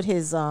 I'm gonna put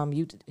his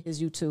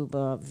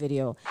YouTube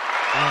video in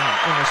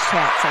the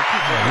chat so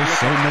people. There's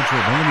so much.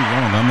 Don't get me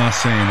wrong. I'm not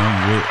saying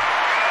I'm with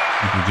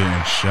people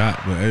getting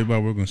shot, but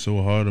everybody working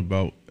so hard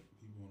about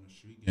people on the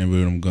street getting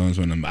rid of them guns.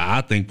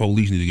 I think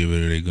police need to get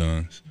rid of their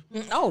guns.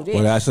 Oh,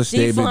 well, that's a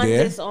statement defund,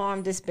 there.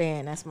 disarm,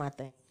 disband. That's my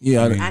thing.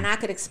 Yeah, and I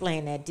could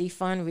explain that.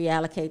 Defund,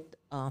 reallocate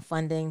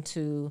funding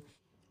to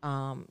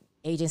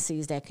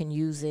agencies that can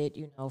use it,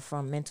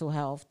 from mental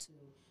health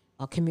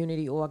to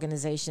community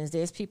organizations.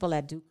 There's people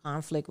that do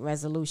conflict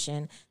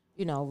resolution,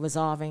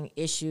 resolving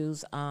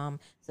issues. So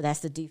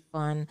that's the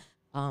defund.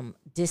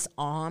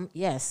 Disarm,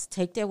 yes,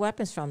 take their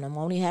weapons from them.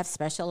 Only have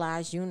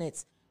specialized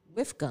units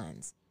with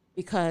guns,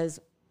 because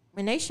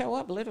when they show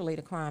up, literally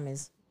the crime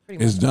is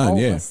pretty much done,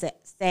 over, yeah.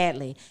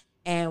 Sadly.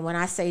 And when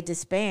I say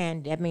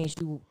disband, that means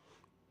you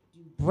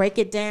break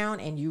it down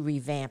and you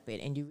revamp it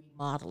and you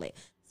remodel it.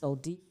 So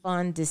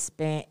defund,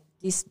 disband,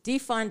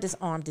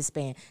 disarm,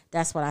 disband.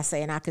 That's what I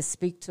say, and I could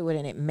speak to it,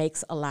 and it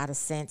makes a lot of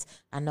sense.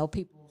 I know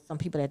some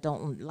people that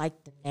don't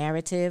like the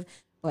narrative,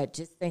 but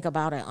just think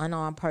about an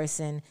unarmed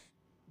person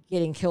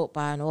getting killed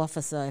by an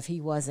officer if he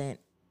wasn't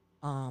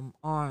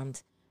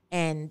armed.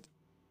 And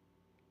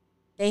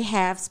they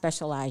have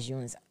specialized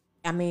units.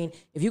 I mean,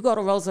 if you go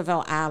to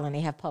Roosevelt Island, they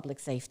have public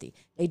safety.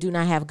 They do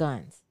not have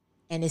guns,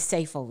 and it's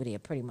safe over there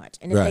pretty much.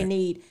 And if they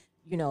need,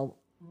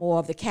 more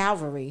of the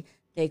cavalry,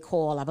 they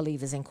call, I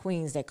believe is in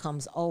Queens, that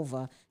comes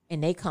over,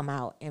 and they come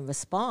out and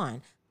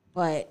respond.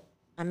 But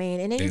I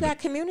mean, and then you got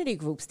community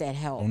groups that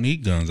help. Don't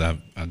need guns, I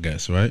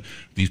guess, right?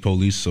 These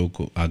police,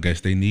 I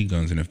guess they need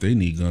guns, and if they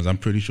need guns, I'm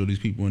pretty sure these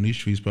people in these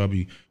streets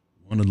probably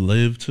want to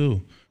live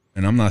too.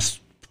 And I'm not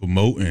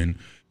promoting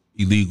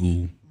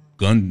illegal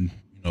gun,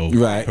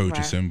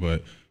 purchasing,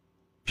 but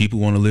people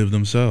want to live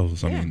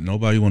themselves. I mean,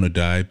 nobody want to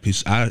die.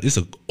 It's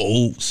an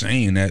old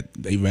saying that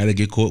they rather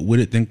get caught with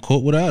it than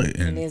caught without it.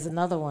 And there's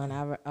another one: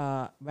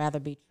 I rather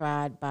be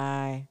tried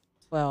by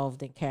 12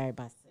 than carried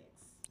by 6.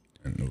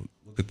 And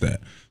look at that.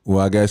 Well,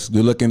 I guess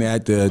we're looking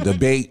at the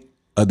debate.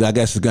 I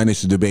guess the gun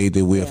issue debate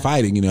that we're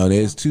fighting.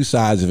 There's two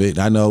sides of it.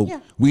 I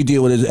know we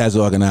deal with it as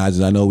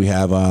organizers. I know we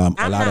have I'm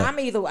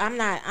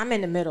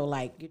in the middle.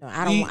 Like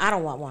I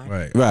don't want one.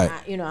 Right.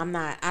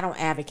 I don't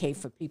advocate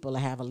for people to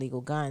have illegal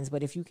guns.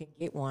 But if you can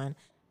get one,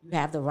 you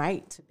have the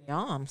right to be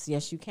armed.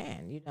 Yes, you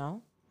can.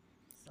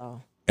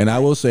 So. And I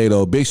will say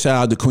though, big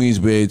shout out to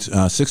Queensbridge,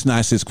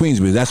 696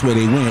 Queensbridge. That's where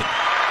they went.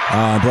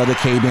 Brother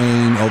K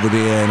Bain over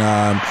there,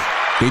 and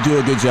they do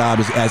a good job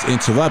as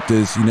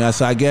interrupters.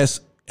 So I guess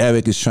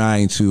Eric is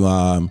trying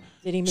to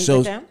did he meet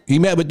with them? He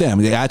met with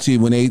them. They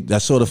actually, I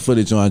saw the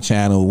footage on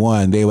Channel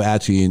 1, they were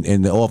actually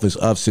in the office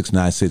of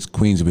 696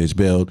 Queensbridge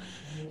Build.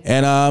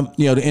 And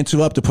the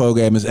Interrupter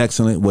program is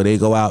excellent, where they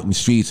go out in the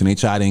streets and they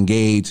try to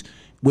engage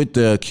with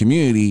the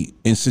community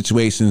in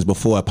situations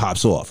before it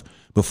pops off,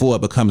 before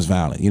it becomes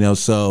violent.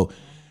 So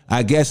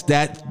I guess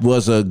that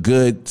was a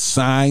good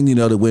sign,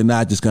 that we're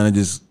not just gonna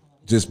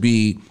just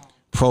be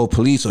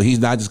pro-police, or he's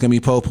not just gonna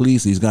be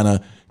pro-police. He's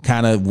gonna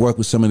kind of work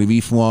with some of the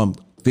reform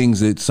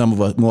things that some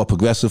of our more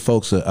progressive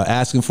folks are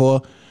asking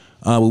for.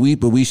 But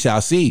we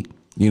shall see.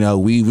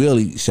 We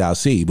really shall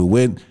see. But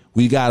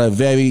we got a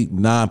very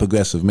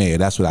non-progressive mayor.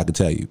 That's what I can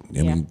tell you.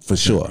 I mean, for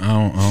sure. I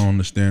don't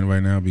understand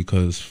right now,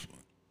 because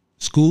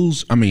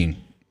schools are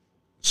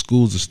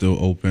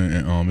still open,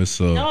 and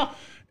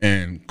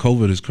and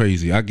COVID is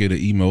crazy. I get an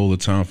email all the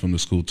time from the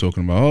school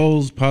talking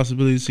about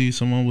possibility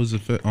someone was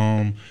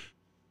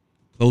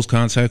close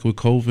contact with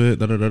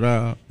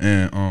COVID,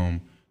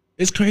 and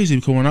it's crazy,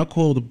 because when I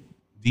call the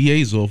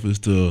DA's office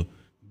to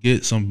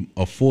get a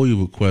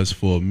FOIA request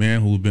for a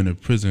man who's been in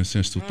prison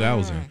since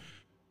 2000,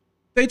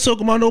 they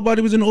talking about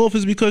nobody was in the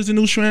office because the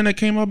new strand that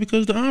came out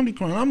because of the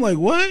Omicron. I'm like,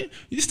 what?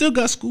 You still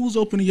got schools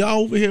open and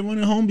y'all over here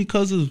running home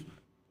because of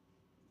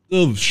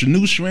the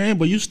new strand,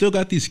 but you still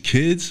got these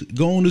kids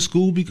going to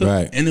school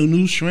because in the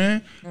new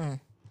strand?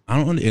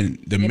 I don't.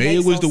 And the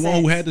mayor was the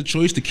one who had the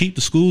choice to keep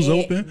the schools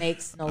open. It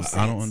makes no sense.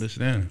 I don't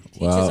understand.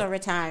 Teachers are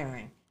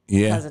retiring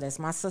because of this.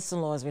 My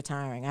sister-in-law is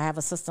retiring. I have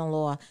a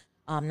sister-in-law,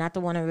 not the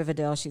one in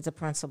Riverdale. She's a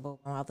principal.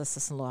 My other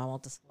sister-in-law, I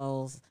won't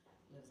disclose,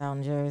 lives out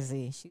in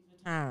Jersey. She's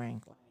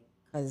retiring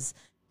because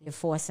they're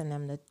forcing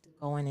them to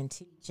go in and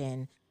teach.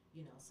 And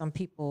some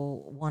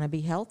people want to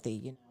be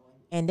healthy,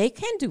 and they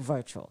can do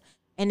virtual,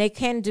 and they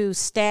can do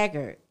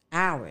staggered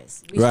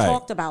hours. We've Right.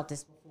 talked about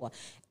this before,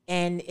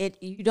 and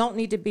you don't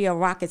need to be a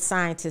rocket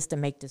scientist to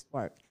make this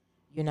work.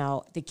 You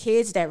know, the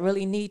kids that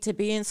really need to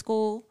be in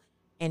school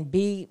and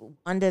be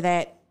under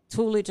that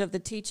tutelage of the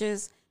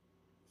teachers,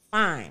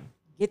 fine.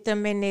 Get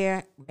them in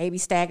there, maybe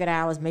staggered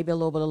hours, maybe a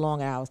little bit of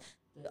longer hours.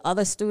 The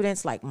other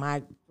students, like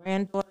my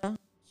granddaughter,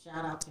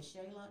 shout out to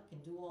Shayla, can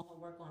do all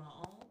her work on her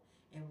own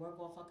and work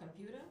off her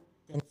computer,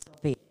 then so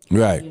be it.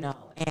 Right. You know,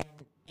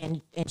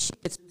 and she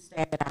gets do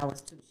staggered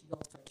hours too. She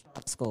goes to a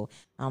charter school.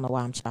 I don't know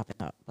why I'm chopping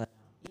up, but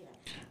yeah.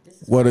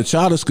 Well, the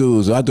charter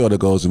schools, our daughter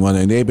goes to one,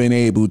 and they've been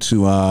able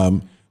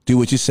to do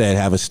what you said,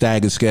 have a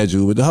staggered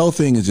schedule. But the whole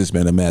thing has just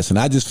been a mess, and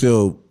I just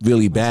feel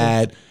really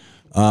bad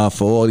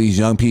for all these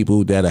young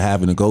people that are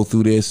having to go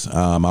through this.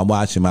 I'm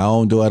watching my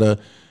own daughter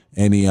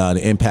and the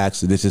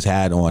impacts that this has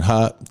had on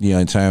her,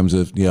 in terms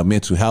of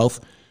mental health.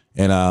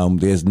 And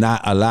there's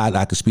not a lot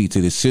I could speak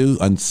to this too.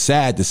 I'm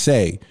sad to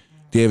say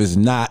there is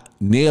not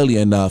nearly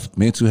enough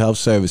mental health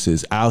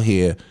services out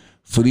here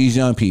for these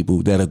young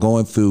people that are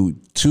going through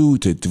 2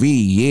 to 3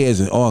 years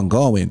and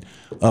ongoing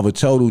of a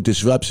total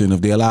disruption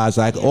of their lives,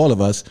 like all of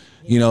us,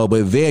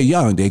 but they're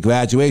young. Their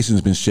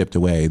graduation's been stripped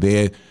away.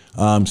 Their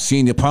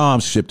senior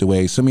proms stripped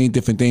away. So many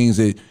different things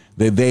that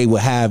they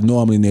would have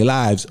normally in their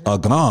lives are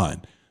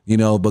gone,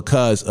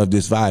 because of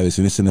this virus.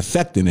 And it's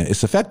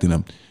affecting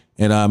them.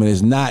 And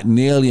there's not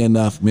nearly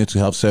enough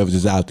mental health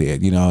services out there,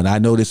 and I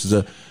know this is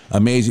a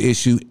major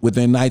issue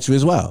within NYCHA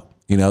as well,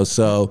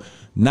 so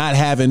not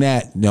having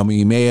that,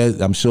 Mayor,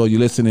 I'm sure you're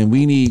listening,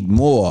 we need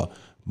more,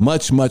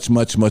 much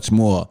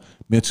more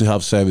mental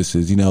health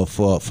services,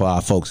 for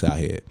our folks out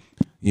here,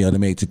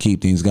 to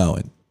keep things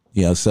going.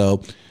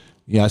 So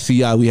I see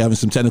y'all, we having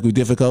some technical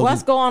difficulties.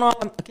 What's going on?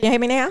 Can you hear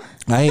me now?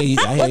 I hear you.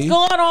 What's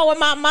going on with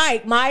my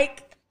mic,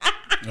 Mike?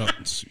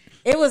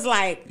 It was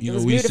like, it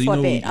was muted for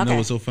a bit. You know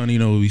what's so funny?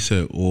 We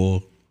said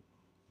all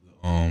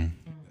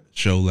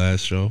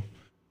last show,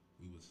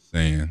 we was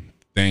saying,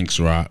 thanks,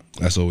 Rock.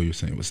 That's all we were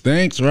saying was,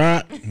 thanks,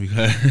 Rock.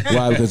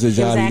 Why? Because the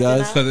job he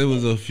does? Because it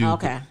was a few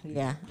things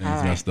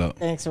messed up.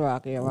 Thanks,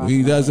 Rock. Yeah, Rock.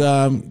 He does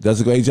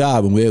a great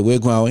job, and we're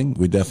growing.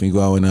 We're definitely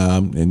growing,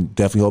 and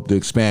definitely hope to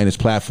expand this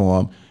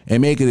platform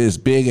and make it as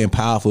big and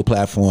powerful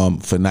platform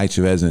for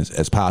NYCHA residents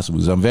as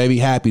possible. So I'm very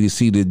happy to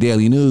see the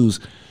Daily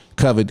News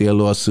covered their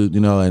lawsuit,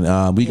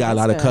 and we got a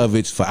lot of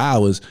coverage for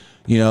ours,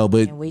 but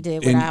and we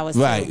did with ours,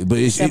 right? Too. But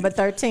it's December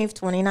 13th,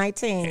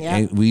 2019. Yeah,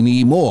 and we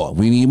need more.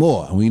 We need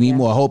more.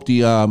 I hope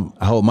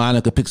I hope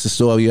Monica picks the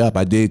story up.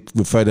 I did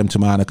refer them to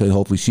Monica, and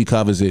hopefully she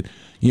covers it.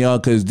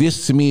 Because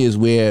this to me is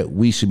where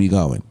we should be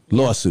going.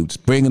 Lawsuits,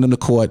 bringing them to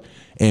court,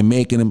 and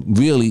making them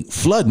really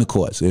flooding the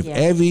courts. If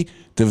every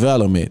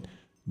development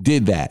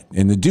did that,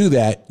 and to do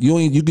that,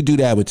 you could do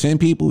that with 10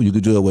 people. You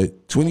could do it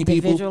with 20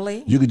 people.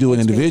 You could do it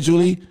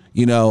individually.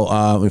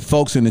 With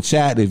folks in the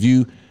chat, if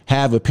you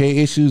have repair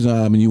issues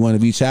and you want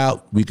to reach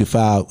out, we could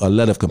file a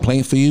letter of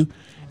complaint for you.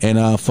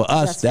 And for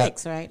us,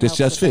 that's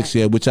Just Fix,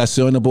 which I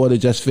saw on the board of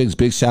Just Fix.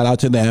 Big shout out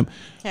to them.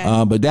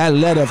 Okay. But that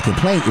letter of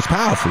complaint is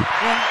powerful.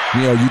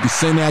 Yeah. You can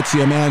send that to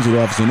your manager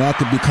office, and that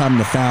could become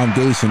the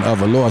foundation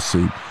of a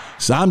lawsuit.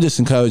 So I'm just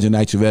encouraging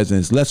NYCHA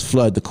residents, let's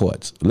flood the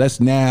courts. Let's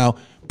now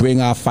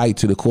bring our fight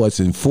to the courts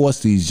and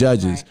force these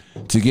judges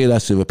to get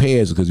us the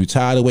repairs, because we're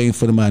tired of waiting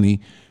for the money.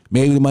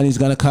 Maybe the money's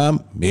going to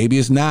come. Maybe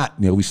it's not.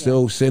 We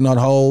still sitting on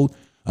hold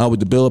with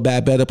the Build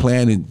Back Better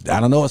plan, and I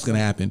don't know what's going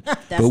to happen.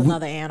 That's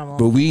another animal.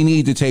 But we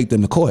need to take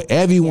them to court.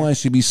 Everyone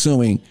should be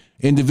suing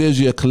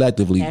individually or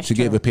collectively to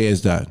get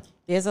repairs done.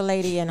 There's a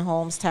lady in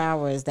Holmes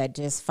Towers that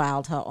just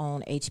filed her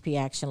own HP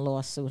action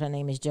lawsuit. Her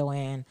name is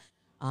Joanne.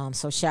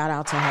 So shout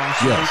out to her.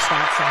 She reached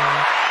out to me.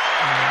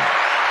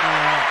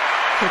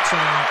 Kitchen,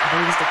 I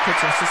believe it's the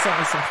kitchen. She sent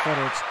me some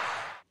footage.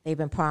 They've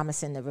been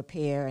promising to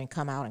repair and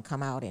come out,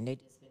 and they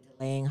just been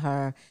delaying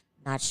her,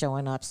 not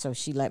showing up. So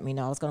she let me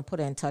know. I was going to put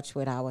her in touch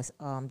with our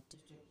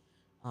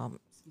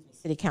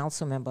city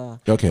council member,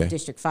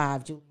 District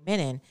 5, Julie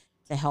Menon,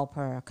 to help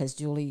her, because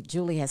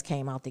Julie has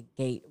came out the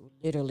gate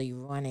literally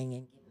running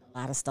and getting a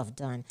lot of stuff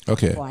done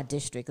for our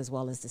district as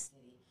well as the city.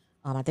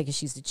 I think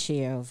she's the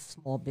chair of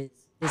small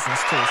business too.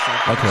 So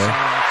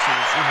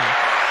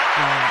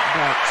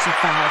but she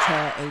filed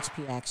her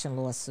HP action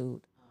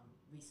lawsuit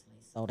recently,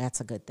 so that's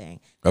a good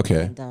thing.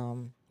 Okay.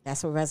 And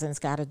that's what residents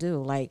got to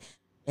do. Like,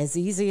 as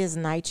easy as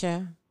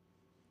NYCHA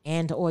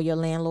and or your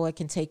landlord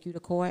can take you to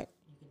court,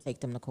 you can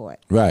take them to court.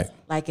 Right.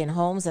 Like in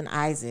Holmes and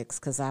Isaacs,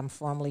 because I'm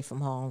formerly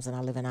from Holmes and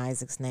I live in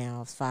Isaacs now.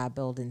 There's 5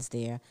 buildings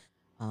there.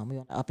 We're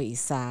on the Upper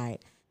East Side.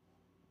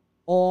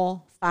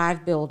 All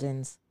 5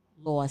 buildings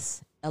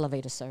lost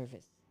elevator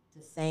service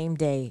the same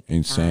day.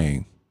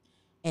 Insane.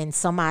 And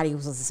somebody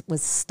was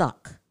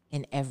stuck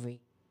in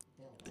every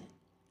building.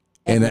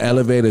 And the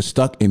elevator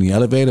stuck in the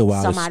elevator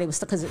while somebody was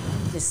stuck because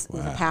this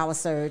was a power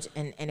surge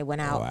and it went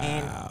out.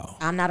 And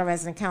I'm not a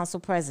resident council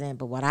president,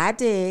 but what I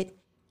did,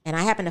 and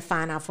I happened to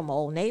find out from an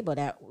old neighbor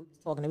that was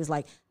talking, it was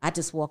like, I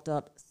just walked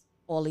up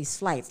all these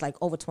flights, like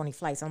over 20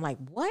 flights. I'm like,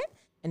 what?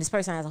 And this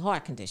person has a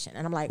heart condition.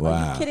 And I'm like,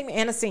 are you kidding me?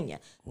 And a senior.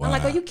 I'm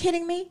like, are you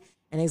kidding me?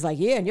 And he's like,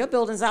 yeah, and your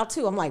building's out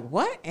too. I'm like,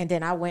 what? And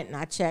then I went and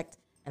I checked,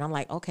 and I'm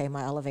like, okay,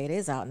 my elevator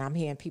is out. And I'm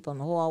hearing people in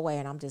the hallway,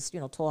 and I'm just,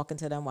 talking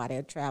to them while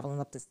they're traveling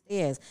up the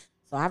stairs.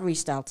 So I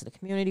reached out to the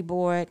community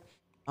board,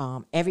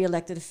 every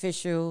elected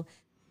official,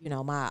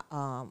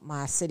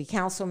 my city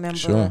council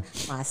member,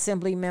 my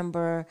assembly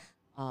member,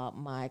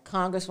 my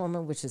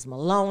congresswoman, which is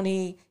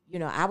Maloney.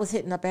 I was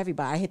hitting up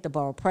everybody. I hit the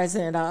borough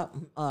president up,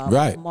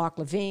 Mark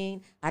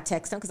Levine. I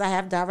text him because I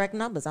have direct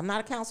numbers. I'm not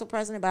a council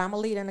president, but I'm a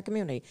leader in the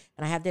community.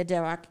 And I have their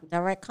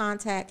direct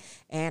contact,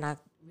 and I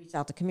reached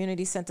out to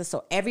community center.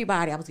 So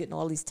everybody, I was getting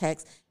all these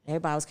texts, and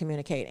everybody was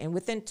communicating. And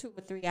within 2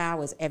 or 3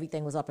 hours,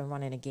 everything was up and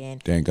running again.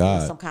 Thank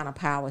God. Some kind of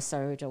power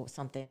surge or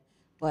something.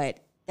 But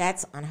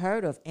that's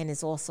unheard of, and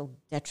it's also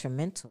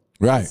detrimental.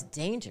 Right. It's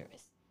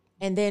dangerous.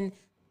 And then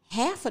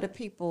half of the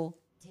people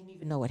didn't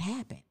even know what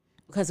happened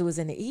because it was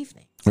in the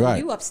evening. So right.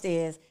 You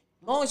upstairs,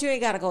 as long as you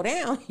ain't got to go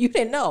down, you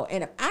didn't know.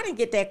 And if I didn't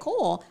get that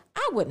call,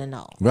 I wouldn't have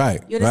known.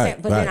 Right. You understand?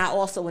 Right. But then I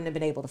also wouldn't have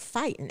been able to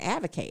fight and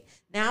advocate.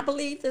 Now, I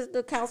believe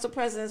the council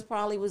presidents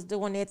probably was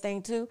doing their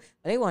thing too,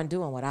 but they weren't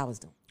doing what I was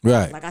doing.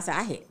 Right. Like I said,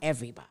 I hit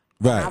everybody.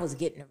 Right. I was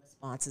getting the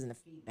responses and the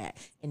feedback,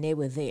 and they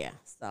were there.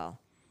 So,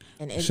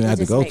 and it shouldn't have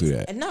to go through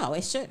that. No,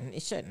 it shouldn't.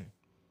 It shouldn't.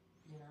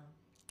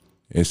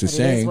 It's a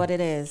shame. It is what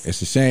it is.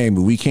 It's a shame,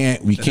 but we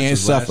can't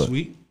suffer. Last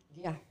week,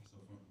 yeah.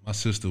 my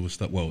sister was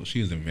stuck. Well,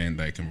 she was in Van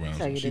Dyke and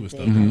Brownsville. She was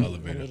stuck Mm-hmm. in the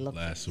elevator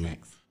last week.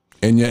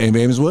 In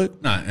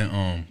Ravenswood? Nah,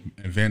 in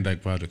Van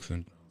Dyke Projects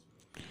in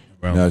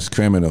Brownsville. No, it's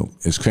criminal.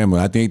 It's criminal.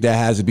 I think that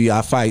has to be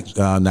our fight,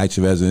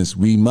 NYCHA residents.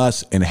 We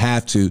must and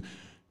have to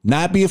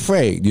not be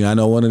afraid. I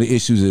know one of the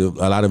issues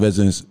that a lot of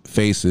residents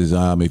face is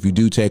if you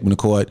do take them to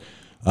court,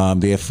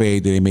 they're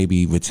afraid that they may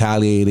be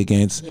retaliated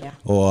against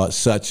or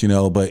such,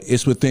 but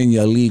it's within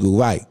your legal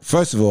right.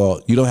 First of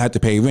all, you don't have to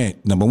pay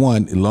rent. Number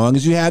one, as long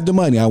as you have the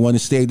money, I want to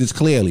state this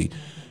clearly.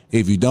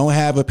 If you don't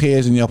have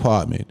repairs in your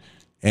apartment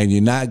and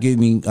you're not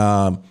getting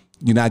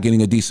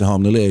a decent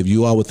home to live,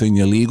 you are within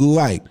your legal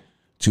right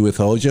to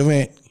withhold your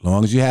rent as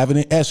long as you have it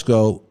in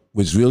escrow,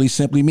 which really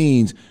simply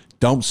means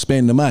don't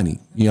spend the money.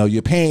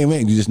 You're paying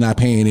rent, you're just not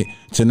paying it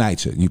to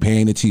NYCHA. You're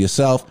paying it to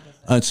yourself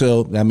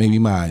until, that may be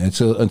mine,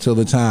 until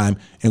the time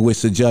in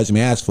which the judge may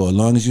ask for it. As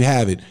long as you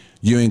have it,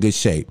 you're in good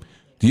shape.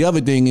 The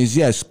other thing is,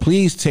 yes,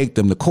 please take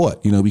them to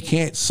court. We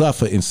can't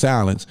suffer in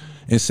silence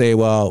and say,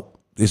 well,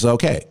 it's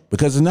okay,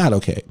 because it's not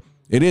okay.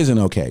 It isn't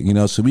okay,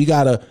 so we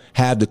got to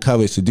have the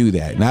courage to do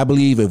that. And I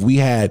believe if we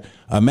had,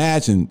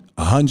 imagine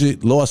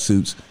 100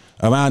 lawsuits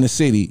around the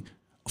city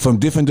from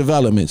different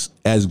developments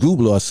as group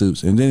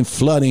lawsuits and then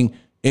flooding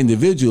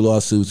individual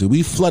lawsuits, and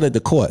we flooded the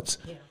courts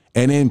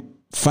and then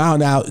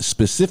found out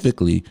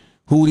specifically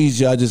who these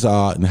judges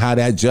are and how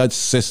that judge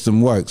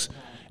system works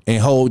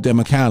and hold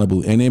them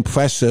accountable and then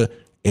pressure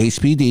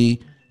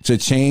HPD to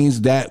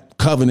change that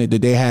covenant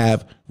that they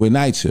have with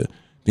NYCHA,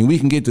 then we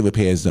can get the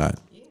repairs done.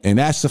 And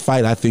that's the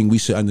fight I think we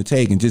should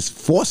undertake and just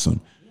force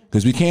them,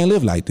 because we can't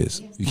live like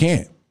this. You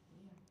can't.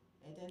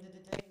 At the end of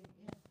the day,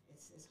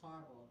 it's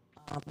horrible.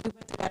 We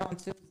went to that on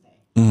Tuesday.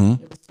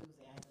 Mm-hmm. It was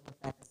Tuesday. I had to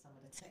look back at some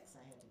of the texts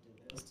I had to do.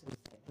 It was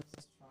Tuesday. It was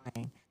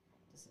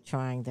just a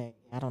trying day.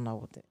 I don't know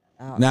what the.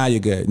 Now you're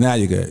good.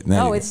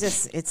 It's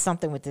just it's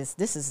something with this.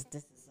 This is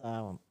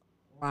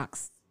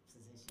Rock's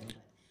position,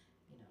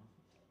 but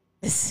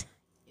this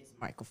is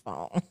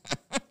microphone.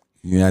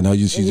 Yeah, I know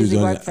she's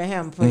usually work for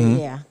him,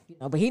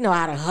 but he know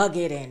how to hug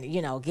it and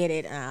get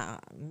it.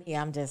 Me,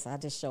 I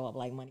just show up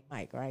like Money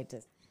Mike, right?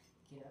 Just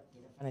get up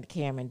in front of the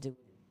camera and do what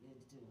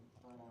it do.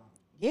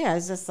 But,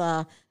 it's just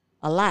a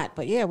lot.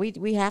 But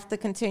we have to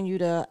continue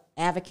to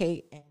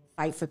advocate and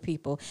fight for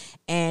people.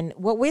 And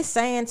what we're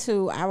saying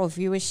to our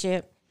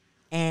viewership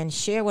and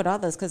share with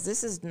others, because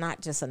this is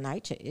not just a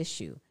NYCHA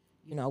issue,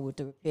 with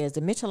the repairs.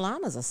 The Mitchell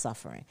Lamas are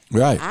suffering.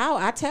 Right.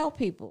 I tell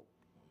people,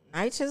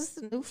 NYCHA's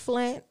the new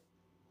Flint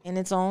in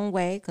its own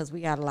way, because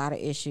we got a lot of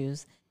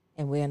issues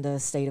and we're in the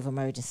state of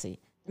emergency.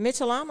 The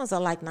Mitchell Lamas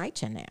are like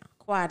NYCHA now,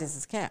 quiet as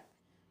it's kept.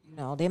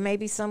 There may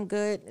be some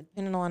good,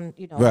 depending on,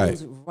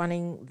 who's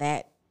running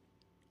that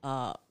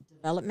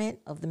development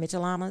of the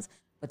Mitchell Lamas,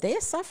 but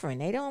they're suffering.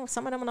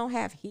 Some of them don't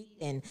have heat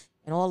and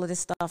all of this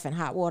stuff and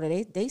hot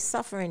water. They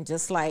suffering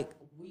just like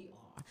we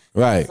are.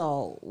 Right.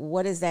 So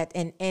what is that?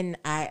 And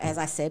I, as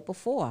I said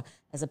before,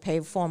 as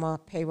a former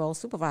payroll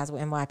supervisor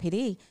with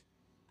NYPD,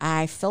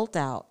 I filled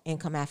out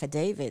income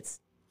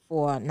affidavits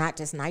for not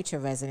just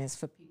NYCHA residents,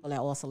 for people that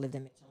also lived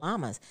in Mitchell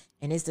Lamas.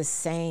 And it's the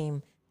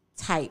same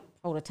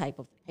prototype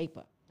of the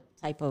paper,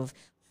 type of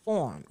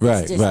form.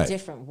 Right, it's just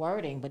different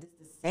wording, but it's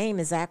the same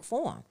exact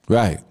form.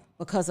 Right.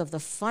 Because of the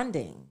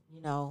funding,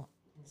 and the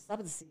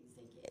subsidies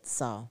they get.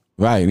 So.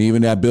 Right, and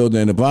even that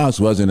building in the Bronx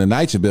wasn't a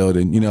NYCHA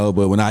building,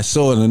 but when I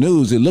saw it in the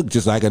news, it looked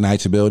just like a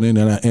NYCHA building,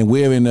 and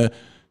we're in the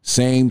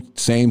same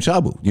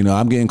trouble.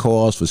 I'm getting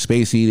calls for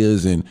space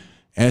heaters, and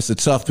it's a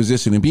tough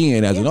position to be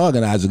in as an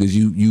organizer, because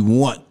you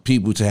want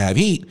people to have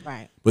heat,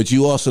 right, but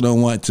you also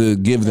don't want to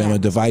give them a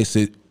device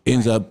that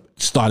ends up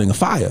starting a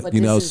fire,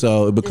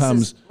 so it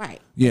becomes,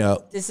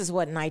 This is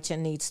what NYCHA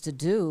needs to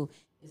do,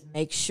 is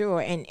make sure,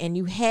 and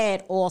you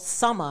had all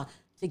summer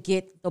to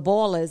get the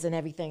boilers and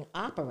everything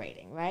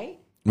operating, right?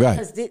 Right.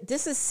 Because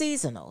this is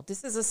seasonal.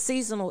 This is a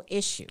seasonal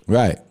issue.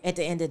 Right. At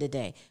the end of the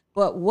day.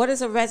 But what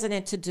is a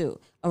resident to do?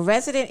 A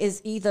resident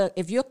is either,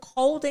 if you're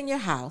cold in your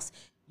house,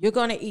 you're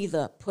going to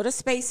either put a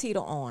space heater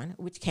on,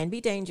 which can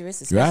be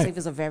dangerous, especially if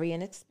it's a very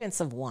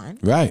inexpensive one.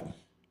 Right.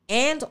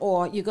 And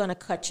or you're going to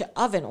cut your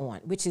oven on,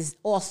 which is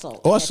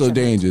also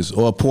dangerous.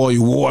 Or pour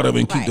your water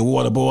and keep the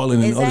water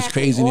boiling and all this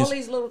craziness. All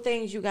these little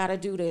things you got to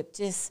do to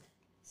just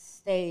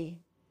stay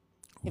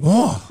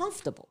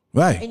comfortable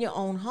in your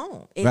own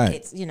home.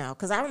 It's, you know,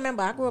 because I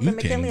remember I grew up in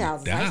McKinley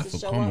houses. You can die for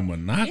carbon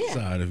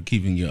monoxide of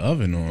keeping your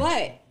oven on.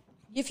 But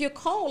if you're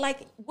cold,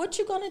 like, what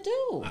you going to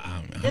do?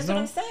 That's what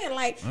I'm saying.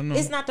 Like,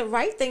 it's not the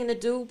right thing to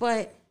do,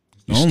 but...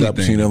 You step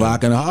between a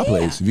rock and a hard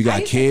place. If you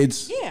got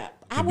kids...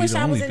 I wish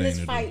I was in this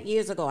fight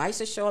years ago. I used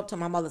to show up to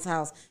my mother's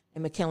house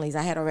in McKinley's.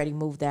 I had already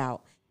moved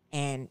out,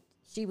 and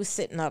she was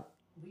sitting up.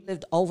 We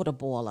lived over the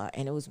boiler,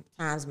 and it was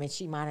times when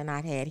she might have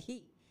not had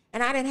heat.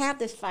 And I didn't have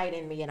this fight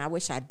in me, and I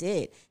wish I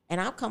did. And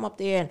I'll come up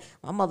there, and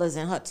my mother's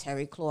in her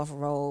terry cloth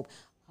robe,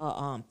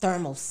 her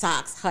thermal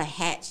socks, her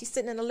hat. She's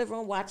sitting in the living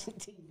room watching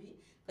TV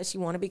because she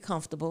want to be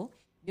comfortable,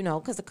 you know,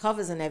 because the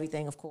covers and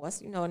everything, of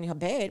course, you know, in her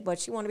bed. But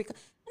she want to be.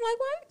 I'm like,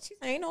 what? She's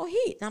ain't no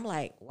heat. And I'm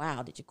like,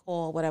 wow, did you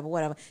call?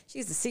 Whatever.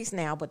 She's deceased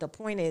now, but the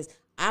point is,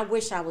 I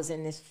wish I was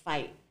in this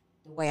fight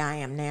the way I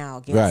am now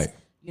against,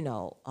 you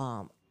know,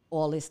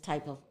 all this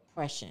type of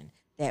oppression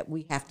that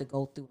we have to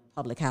go through in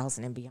public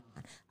housing and beyond.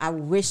 I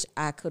wish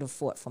I could have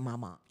fought for my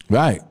mom.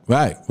 Right.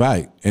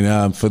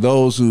 And for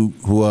those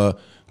who are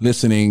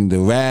listening, the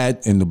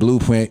RAD and the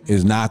blueprint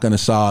is not going to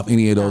solve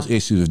any of those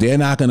issues. They're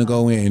not going to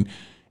go in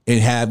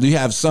and you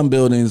have some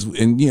buildings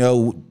and, you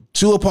know,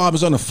 2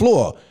 apartments on the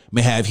floor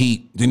may have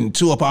heat, then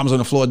 2 apartments on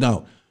the floor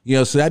don't. You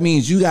know, so that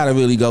means you got to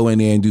really go in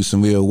there and do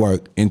some real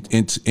work in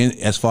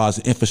as far as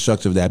the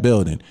infrastructure of that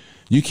building.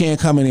 You can't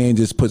come in there and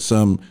just put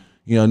some,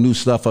 you know, new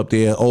stuff up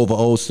there over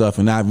old stuff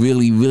and not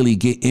really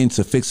get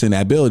into fixing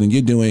that building.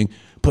 You're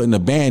putting a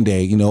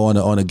Band-Aid, you know,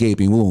 on a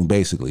gaping wound,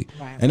 basically.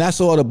 Right. And that's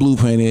all the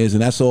blueprint is,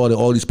 and that's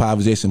all these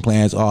privatization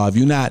plans are. If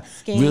you're not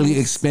really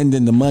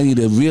expending the money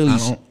to really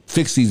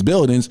fix these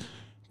buildings,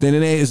 then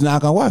it's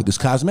not going to work. It's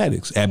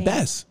cosmetics at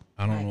best.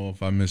 I don't know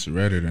if I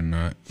misread it or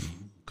not.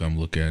 Come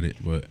look at it,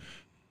 but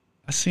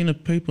I seen a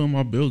paper in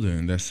my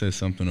building that said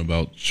something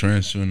about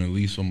transferring the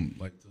lease from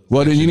like.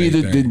 Well, then you need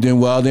to.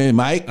 Then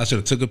Mike. I should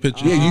have took a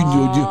picture. Yeah, you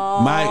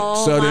Mike.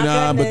 So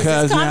then,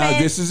 because now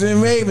this is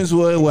in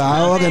Ravenswood, where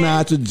I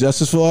organized the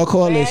Justice for All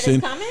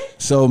Coalition.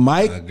 So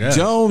Mike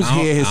Jones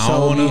here has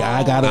told me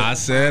I gotta. I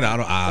said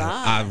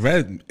I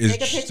read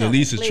the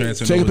lease is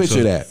transferred. Take a picture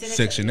of that.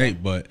 Section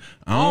 8, but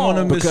I don't want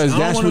to miss. Because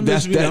I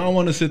don't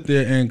want to sit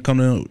there and come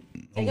to.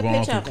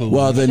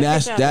 Well, then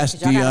that's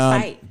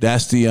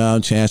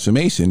the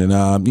transformation, and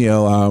we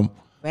don't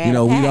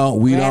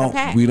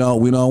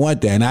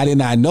want that. And I did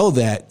not know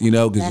that, you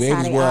know, because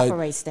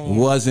Ravenswood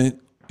wasn't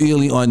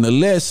really on the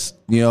list,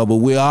 you know, but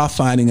we are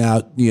finding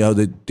out, you know,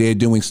 that they're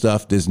doing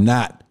stuff that's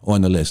not on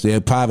the list. They're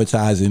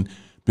privatizing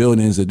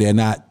buildings that they're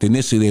not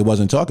initially they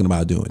wasn't talking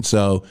about doing.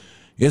 So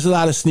there's a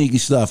lot of sneaky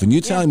stuff, and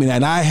you're telling me that,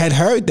 and I had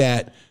heard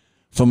that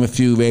from a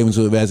few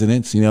Ravenswood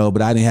residents, you know,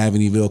 but I didn't have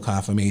any real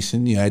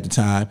confirmation, you know, at the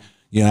time.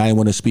 You know, I didn't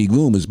want to speak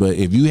rumors, but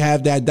if you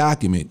have that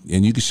document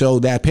and you can show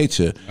that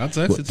picture,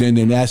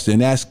 then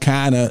that's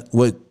kind of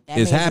what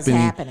is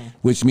happening,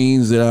 which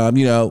means that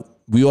you know,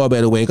 we all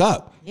better wake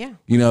up. Yeah.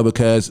 You know,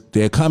 because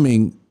they're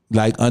coming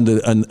like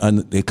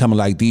they're coming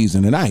like thieves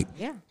in the night.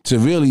 Yeah. To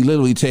really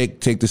literally take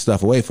this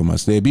stuff away from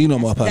us. There'll be no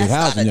more public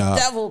housing, y'all.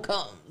 The devil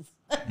comes.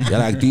 They're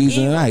like thieves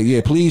in the night.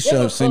 Yeah, please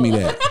send me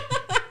that.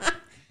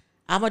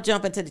 I'm gonna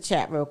jump into the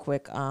chat real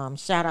quick.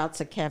 Shout out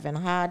to Kevin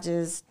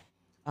Hodges.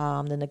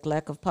 The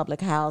neglect of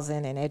public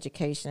housing and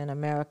education in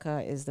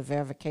America is the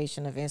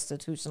verification of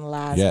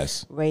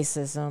institutionalized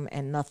racism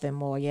and nothing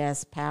more.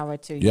 Yes, power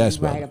to you.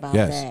 Right about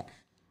that.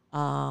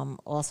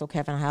 Also,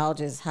 Kevin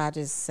Hodges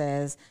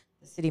says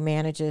the city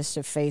managers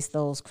should face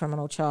those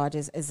criminal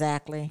charges.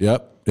 Exactly.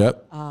 Yep.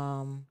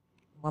 One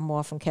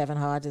more from Kevin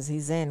Hodges.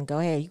 He's in. Go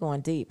ahead. You're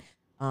going deep.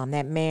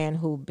 That man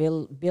who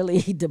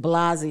Billy de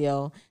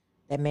Blasio,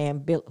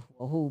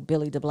 who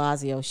Billy de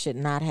Blasio should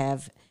not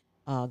have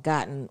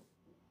gotten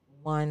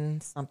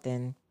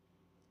 $100,000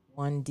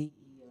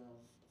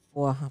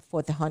 for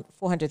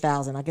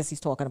 $400,000. I guess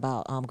he's talking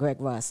about Greg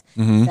Russ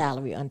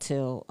salary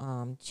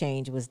until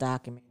change was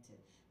documented.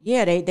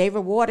 Yeah, they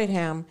rewarded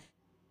him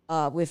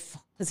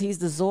because he's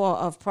the czar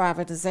of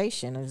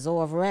privatization, the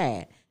czar of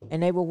RAD,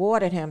 and they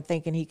rewarded him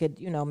thinking he could,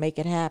 you know, make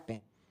it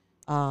happen.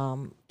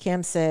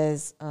 Kim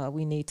says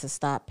we need to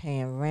stop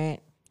paying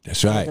rent.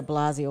 That's right. De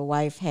Blasio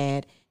wife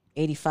had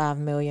 $85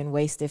 million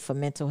wasted for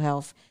mental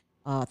health.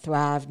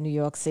 Thrived New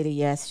York City.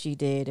 Yes, she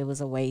did. It was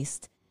a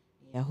waste.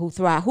 Yeah, who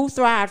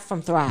thrived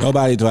from Thrive?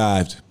 Nobody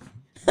thrived.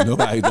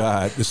 Nobody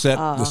died.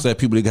 Except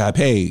people that got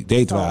paid.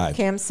 They thrived.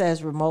 Kim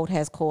says remote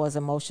has caused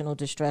emotional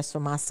distress for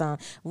my son.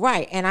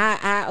 Right. And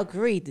I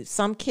agree that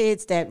some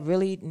kids that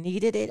really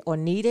needed it or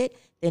need it,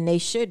 then they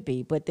should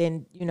be. But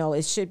then,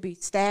 it should be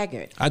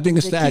staggered. I think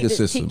a staggered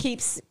system.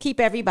 Keep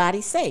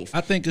everybody safe.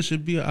 I think it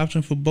should be an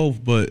option for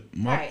both. But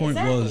my point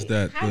was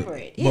that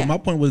hybrid. But my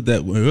point was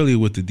that earlier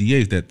with the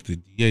DAs, that the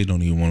DA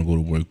don't even want to go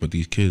to work, but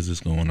these kids is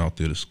going out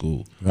there to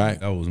school. Right.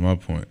 That was my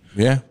point.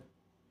 Yeah.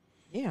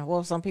 Yeah,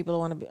 well, some people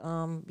want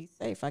to be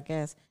safe, I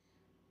guess.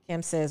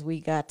 Kim says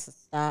we got to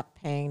stop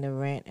paying the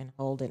rent and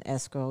holding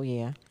escrow.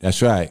 Yeah, that's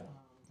right.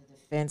 The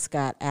defense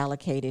got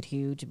allocated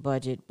huge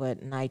budget, but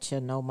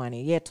NYCHA no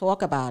money. Yeah,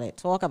 talk about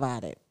it.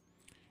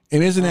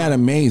 And isn't that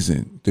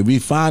amazing? Did we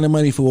find the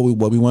money for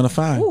what we want to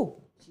find? Ooh,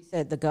 she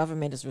said the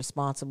government is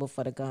responsible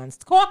for the guns.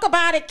 Talk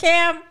about it,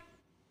 Kim.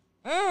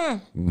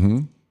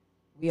 Mm-hmm.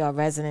 We are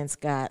residents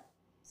got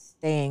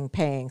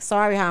paying.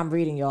 Sorry how I'm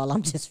reading, y'all.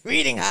 I'm just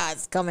reading how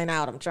it's coming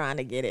out. I'm trying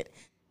to get it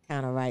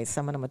kind of right.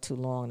 Some of them are too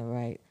long to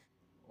write.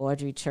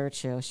 Audrey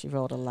Churchill, she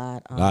wrote a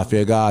lot.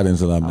 Lafayette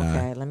Gardens alumni.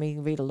 Okay, let me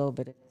read a little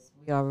bit of this.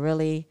 We are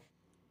really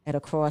at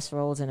a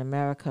crossroads in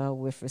America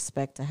with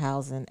respect to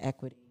housing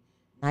equity.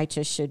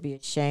 NYCHA should be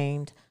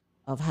ashamed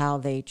of how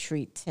they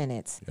treat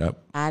tenants. Yep.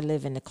 I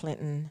live in the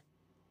Clinton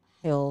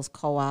Hills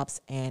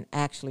co-ops and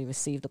actually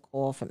received a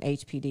call from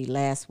HPD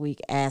last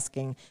week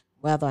asking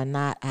whether or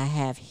not I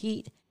have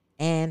heat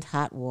and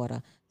hot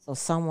water. So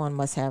someone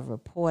must have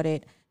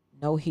reported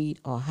no heat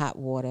or hot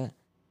water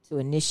to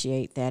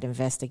initiate that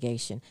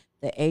investigation.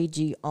 The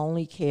AG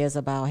only cares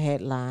about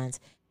headlines.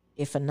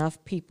 If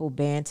enough people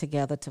band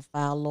together to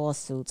file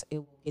lawsuits, it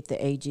will get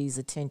the AG's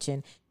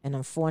attention. And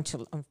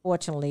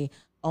unfortunately,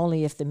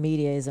 only if the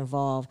media is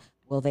involved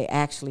will they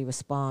actually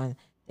respond.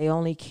 They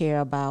only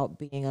care about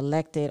being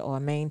elected or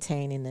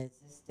maintaining the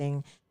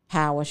existing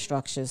power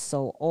structures.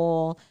 So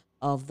all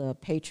of the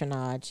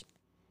patronage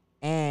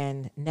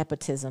and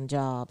nepotism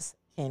jobs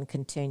can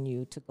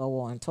continue to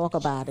go on. Talk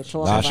about it.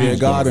 Lafayette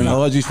Gardens.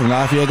 Orgies from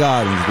Lafayette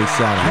Gardens. Big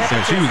shout out. She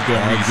said she was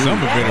going to read some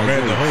of it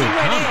read the whole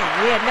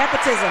time. We had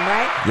nepotism,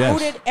 right? Yes. Who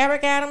did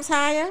Eric Adams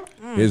hire?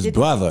 His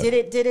brother.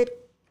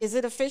 Is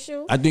it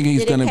official? I think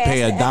he's going to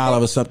pay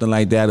 $1 or something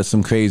like that or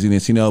some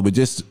craziness, but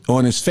just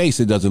on his face,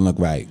 it doesn't look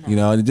right.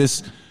 No. And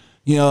just...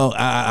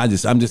 I'm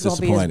just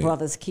disappointed. Be his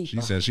brother's keeper. She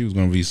said she was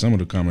going to read some of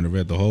the comment and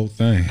read the whole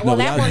thing. Well,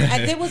 that one,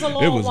 it was a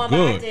long one,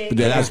 good. but I did. But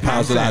that's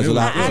pauseized a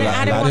lot.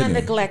 I didn't want to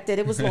neglect it.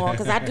 It was long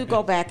because I do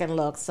go back and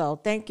look. So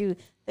thank you,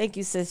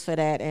 sis, for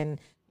that. And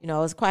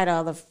it's quite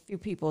a few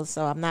people,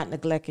 so I'm not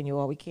neglecting you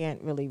all. We can't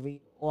really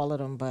read all of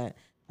them, but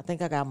I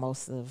think I got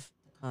most of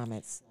the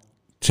comments.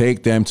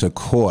 Take them to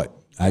court.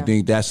 I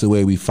think that's the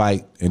way we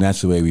fight, and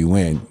that's the way we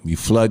win. We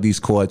flood these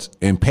courts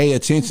and pay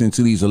attention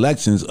to these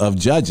elections of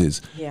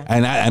judges,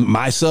 and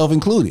myself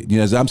included.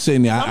 As I'm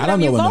sitting there, I don't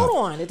know what vote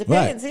on. It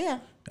depends. Right. Yeah.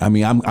 I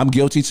mean, I'm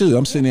guilty too.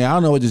 I'm sitting there. I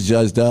don't know what this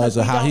judge does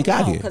or how he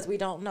got here because we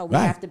don't know. We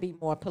have to be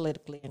more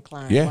politically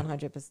inclined.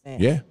 100%.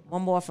 Yeah.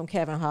 One more from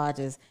Kevin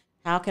Hodges.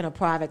 How can a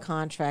private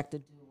contractor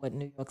do what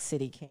New York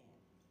City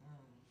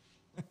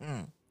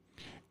can?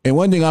 And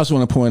one thing I also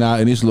want to point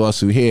out in this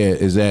lawsuit here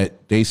is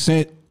that they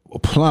sent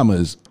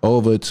plumbers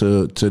over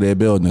to their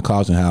building, the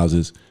Carlton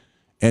houses,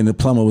 and the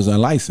plumber was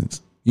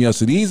unlicensed.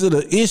 So these are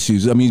the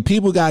issues. I mean,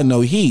 people got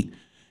no heat,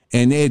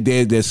 and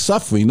they're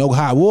suffering, no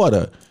hot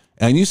water,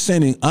 and you're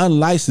sending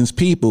unlicensed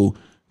people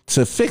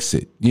to fix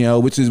it.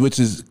 Which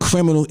is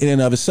criminal in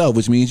and of itself.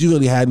 Which means you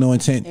really had no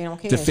intent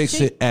to fix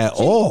it at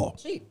all.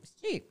 Cheap.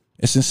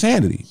 It's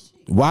insanity.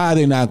 Why are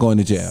they not going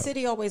to jail? The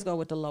city always go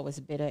with the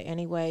lowest bidder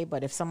anyway.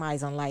 But if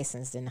somebody's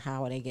unlicensed, then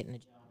how are they getting the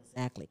job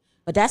exactly?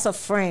 But that's a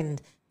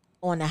friend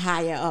on the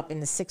higher up in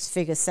the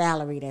 6-figure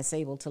salary that's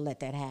able to let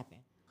that happen.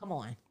 Come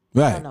on.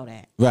 Right. I don't know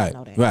that.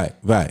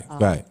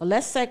 Right. But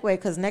let's segue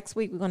because next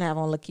week we're going to have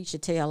on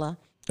NYCHA Taylor.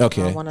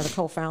 Okay. One of the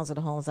co-founders of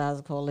the Homes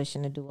Housing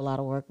Coalition to do a lot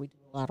of work. We do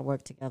a lot of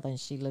work together, and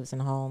she lives in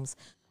homes.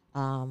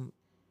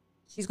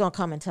 She's going to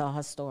come and tell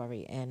her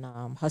story, and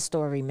her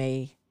story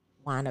may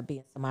wind up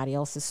being somebody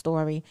else's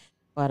story,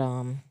 but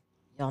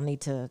y'all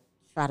need to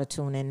try to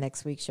tune in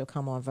next week. She'll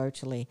come on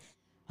virtually.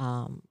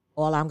 All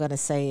I'm going to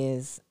say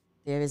is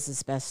there is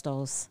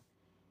asbestos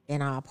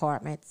in our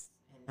apartments,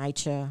 in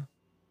NYCHA,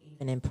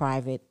 even in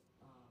private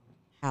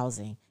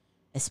housing.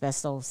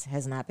 Asbestos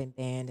has not been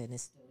banned and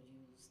is still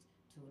used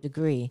to a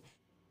degree.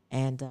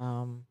 And,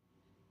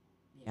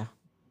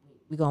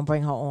 we're going to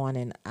bring her on,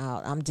 and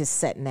I'm just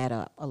setting that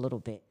up a little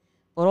bit.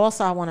 But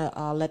also I want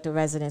to let the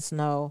residents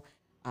know,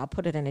 I'll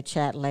put it in the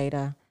chat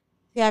later.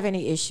 If you have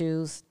any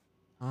issues,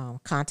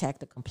 contact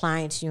the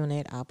compliance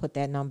unit. I'll put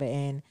that number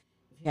in.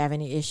 If you have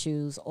any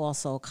issues,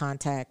 also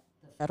contact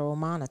Federal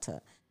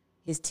Monitor.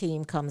 His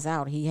team comes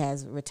out. He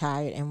has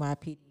retired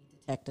NYPD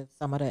detectives.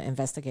 Some of the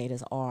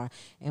investigators are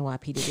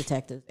NYPD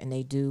detectives, and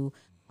they do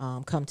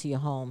come to your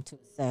home to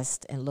assess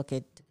and look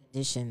at the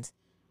conditions.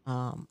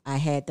 I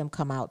had them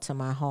come out to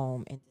my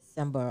home in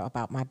December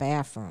about my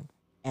bathroom,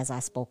 as I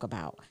spoke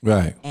about.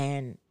 Right.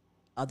 And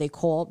they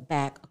called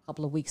back a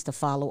couple of weeks to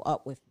follow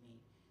up with me.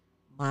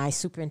 My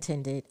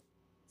superintendent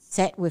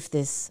sat with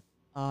this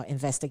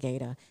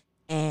investigator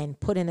and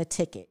put in a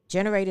ticket,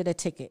 generated a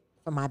ticket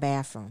for my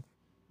bathroom.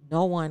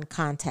 No one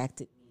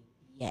contacted me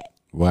yet.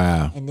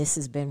 Wow. And this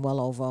has been well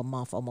over a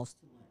month, almost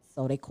 2 months.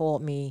 So they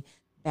called me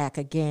back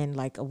again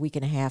like a week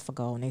and a half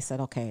ago, and they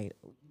said, okay,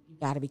 you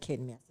got to be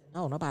kidding me. I said,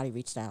 no, nobody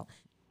reached out.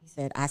 He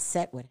said, I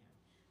sat with him.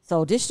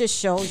 So this just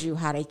shows you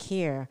how they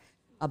care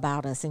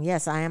about us. And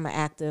yes, I am an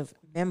active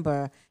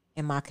member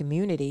in my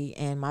community,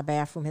 and my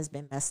bathroom has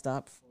been messed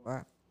up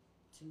for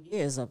 2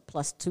 years or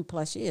two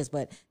plus years,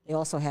 but they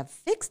also have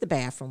fixed the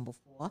bathroom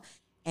before,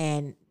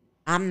 and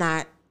I'm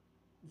not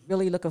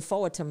really looking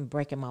forward to them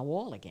breaking my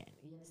wall again.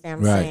 You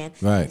understand what I'm saying?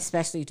 Right.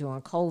 Especially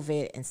during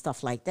COVID and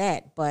stuff like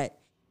that, but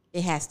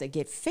it has to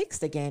get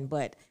fixed again.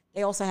 But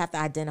they also have to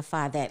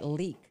identify that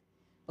leak,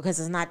 because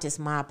it's not just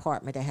my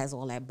apartment that has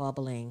all that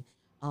bubbling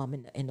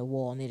in the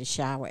wall near the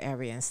shower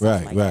area and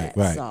stuff like that.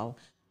 Right. So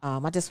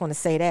I just want to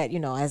say that,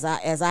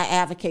 as I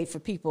advocate for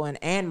people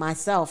and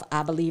myself,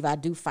 I believe I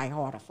do fight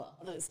harder for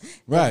others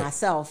than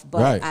myself.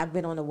 But I've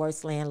been on the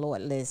worst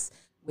landlord list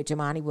with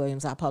Jamani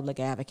Williams, our public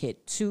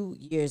advocate, 2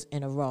 years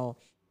in a row.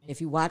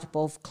 If you watch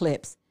both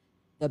clips,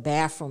 the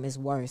bathroom is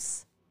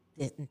worse.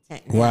 It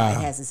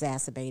has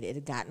exacerbated.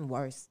 It gotten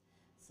worse.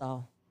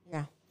 So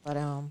yeah, but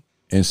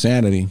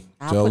insanity.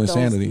 I'll put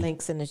insanity. Those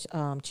links in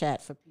the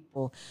chat for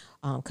people,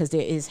 because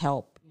there is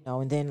help,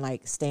 and then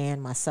like Stan,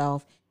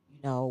 myself,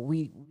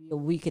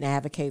 we can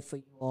advocate for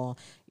you all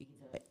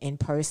either in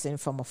person,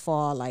 from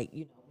afar, like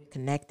we're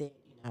connected.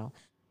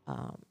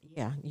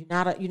 You're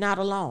not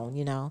alone.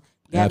 You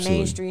have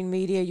mainstream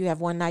media, you have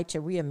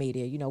NYCHA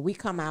media. We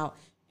come out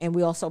and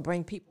we also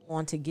bring people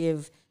on to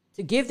give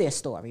their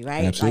story,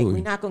 right? Absolutely. Like,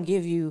 we're not going to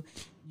give you.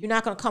 You're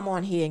not going to come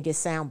on here and get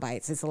sound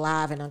bites. It's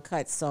live and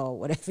uncut, so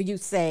whatever you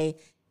say,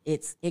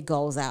 it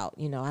goes out.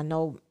 I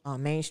know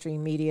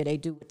mainstream media, they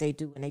do what they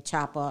do, and they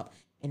chop up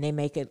and they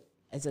make it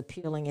as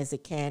appealing as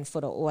it can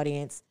for the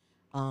audience,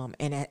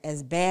 and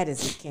as bad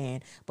as it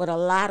can. But a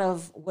lot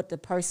of what the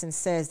person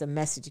says, the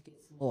message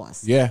gets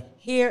lost. Yeah.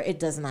 Here, it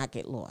does not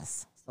get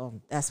lost.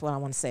 So that's what I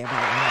want to say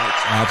about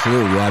NYCHA.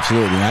 Absolutely.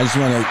 I just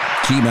want to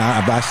keep.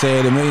 I say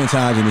it a million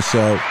times in the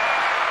show.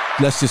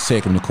 Let's just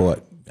take him to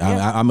court.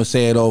 Yeah. I'm gonna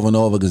say it over and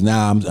over, because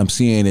now I'm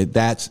seeing it.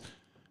 That's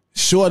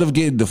short of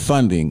getting the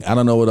funding. I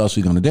don't know what else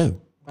we're gonna do.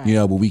 Right.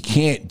 But we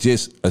can't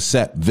just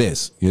accept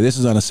this. This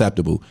is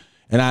unacceptable.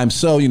 And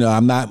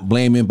I'm not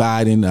blaming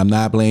Biden. I'm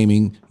not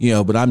blaming,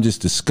 but I'm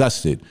just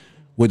disgusted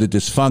with the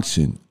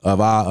dysfunction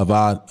of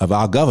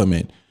our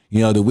government.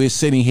 That we're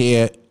sitting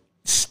here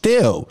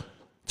still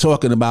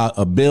talking about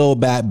a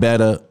Build Back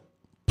Better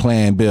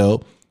plan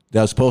bill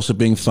that was supposed to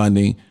bring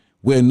funding.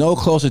 We're no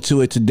closer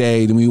to it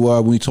today than we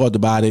were when we talked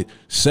about it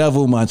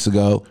several months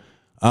ago.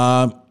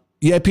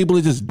 People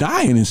are just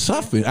dying and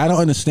suffering. I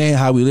don't understand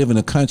how we live in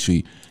a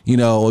country,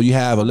 or you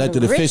have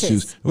elected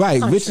officials,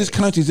 richest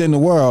countries in the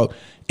world,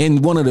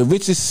 in one of the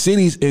richest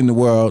cities in the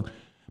world,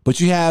 but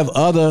you have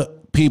other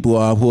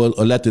people who are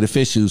elected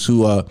officials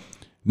who are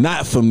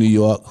not from New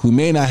York, who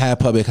may not have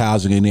public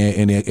housing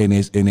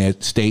in their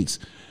states.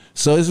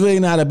 So it's really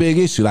not a big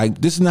issue.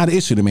 Like, this is not an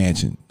issue to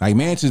Manchin. Like,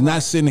 Manchin's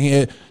not sitting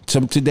here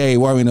today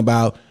worrying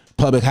about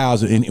public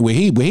housing where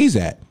he's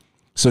at.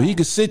 So he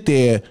could sit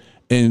there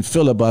and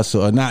filibuster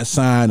or not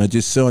sign or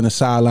just sit on the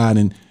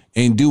sideline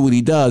and do what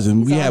he does.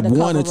 And we have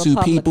one or two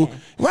people,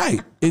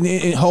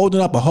 and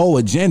holding up a whole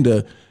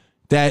agenda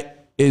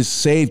that could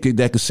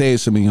save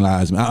so many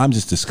lives. I'm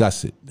just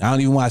disgusted. I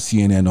don't even watch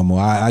CNN no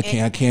more. I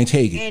can't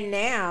take it. And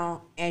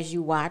now, as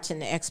you watch, and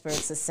the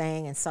experts are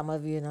saying, and some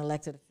of you in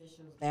elected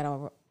officials that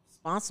are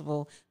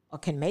responsible or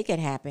can make it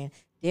happen,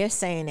 they're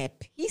saying that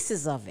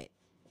pieces of it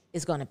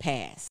is going to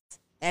pass.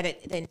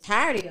 That the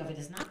entirety of it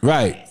is not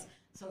going to pass.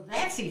 So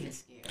that's even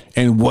scary.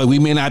 And we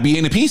may not be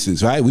in the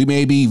pieces, right? We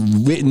may be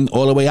written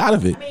all the way out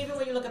of it. I mean, even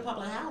when you look at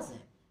public housing,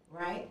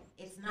 right?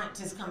 It's not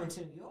just coming to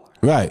New York.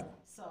 Right.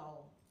 So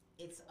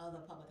it's other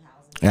public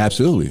housing.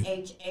 Absolutely.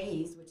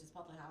 HAs, which is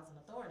public housing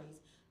authorities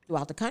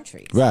throughout the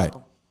country. Right.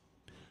 So,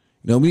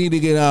 we need to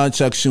get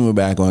Chuck Schumer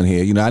back on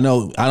here. I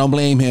know I don't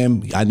blame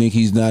him. I think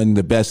he's done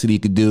the best that he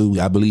could do.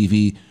 I believe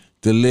he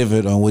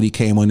delivered on what he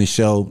came on the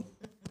show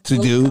to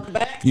do.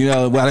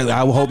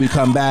 I hope he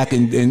come back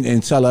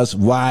and tell us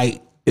why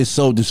it's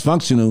so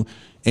dysfunctional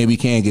and we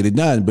can't get it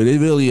done. But it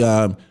really,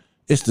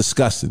 it's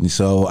disgusting.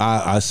 So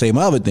I say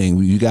my other thing.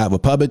 You got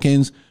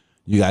Republicans,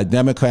 you got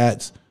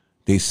Democrats.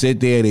 They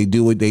sit there, they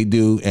do what they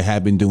do and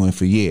have been doing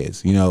for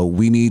years.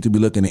 We need to be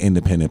looking at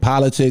independent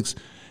politics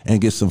and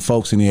get some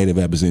folks in there to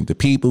represent the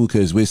people,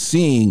 because we're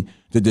seeing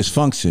the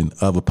dysfunction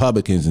of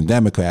Republicans and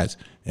Democrats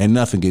and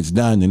nothing gets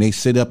done. And they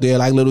sit up there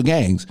like little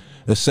gangs,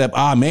 except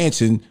our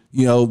Manchin,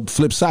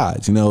 flip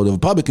sides. The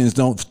Republicans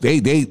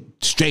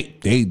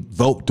they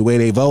vote the way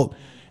they vote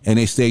and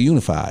they stay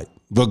unified,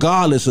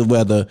 regardless of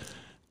whether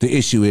the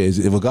issue is,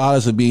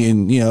 regardless of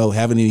being,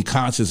 having any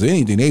conscience or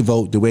anything, they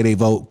vote the way they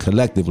vote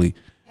collectively.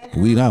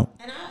 We don't.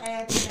 And I'll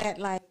add to that,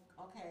 like,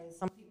 okay,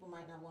 some people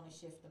might not want to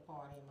shift the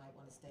party and might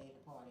want to stay in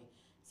the party.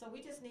 So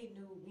we just need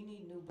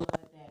new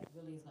blood that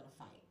really is going to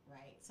fight,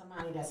 right?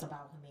 Somebody that's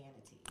about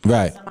humanity.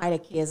 Right. Somebody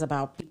that cares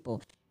about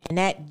people. And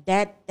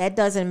that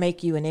doesn't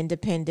make you an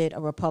independent, a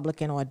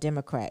Republican, or a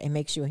Democrat. It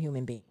makes you a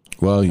human being.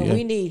 Well, so yeah.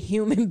 we need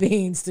human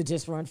beings to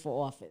just run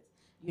for office.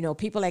 You know,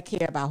 people that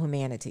care about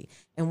humanity.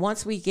 And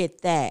once we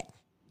get that,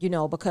 you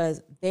know,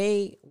 because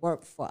they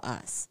work for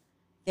us.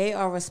 They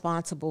are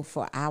responsible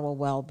for our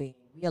well-being.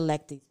 We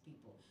elect these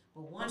people.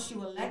 But once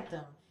you elect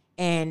them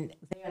and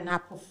they are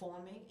not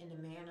performing in the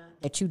manner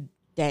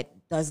that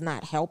does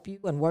not help you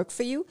and work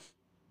for you,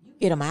 you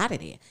get them out of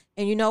there.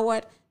 And you know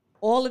what?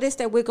 All of this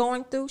that we're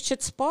going through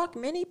should spark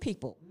many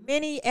people,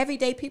 many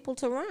everyday people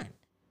to run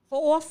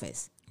for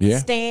office. Yeah.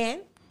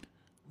 Stan,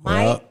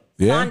 Mike,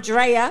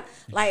 Saundrea,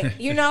 like,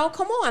 you know,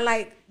 come on,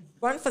 like,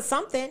 run for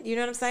something. You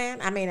know what I'm saying?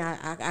 I mean,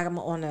 I'm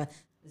on the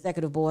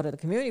executive board of the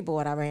community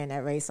board. I ran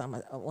that race. I'm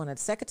one of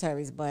the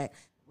secretaries. But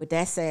with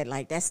that said,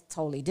 like, that's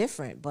totally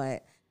different.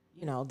 But,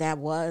 you know, that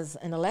was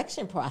an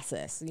election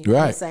process. You know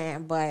what I'm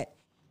saying? But,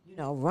 you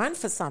know, run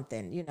for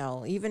something, you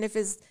know, even if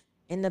it's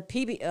in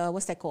the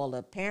what's that called?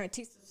 The Parent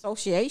Teacher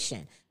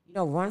Association, you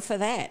know, run for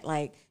that.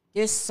 Like,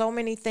 there's so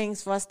many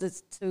things for us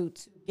to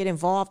get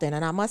involved in.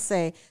 And I must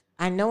say,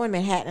 I know in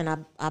Manhattan,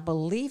 and I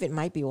believe it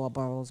might be all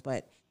boroughs,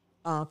 but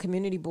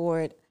community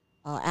board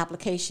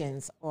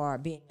applications are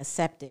being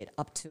accepted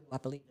up to, I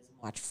believe it's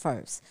March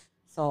 1st.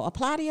 So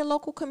apply to your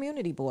local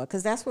community board,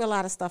 because that's where a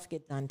lot of stuff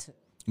get done too.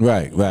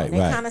 Right. They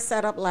kind of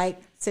set up like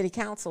city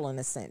council in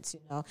a sense, you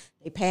know.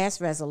 They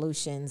pass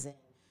resolutions and,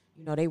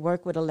 you know, they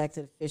work with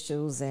elected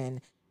officials and,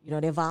 you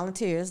know, they're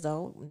volunteers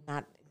though,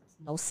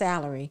 no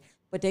salary,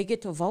 but they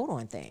get to vote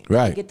on things.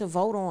 Right. They get to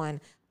vote on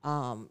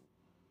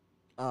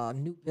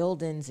new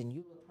buildings and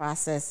new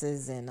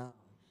processes and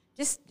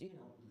just, you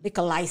know,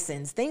 liquor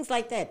license, things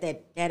like that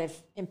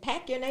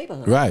impact your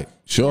neighborhood. Right,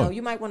 sure. You know,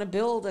 you might want to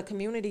build a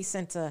community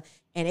center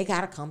and it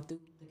got to come through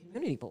the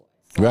community board.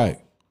 So,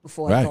 right.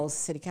 Before it goes to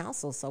city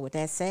council. So with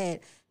that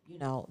said, you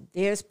know,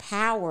 there's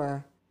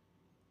power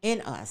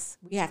in us.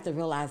 We have to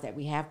realize that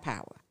we have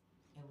power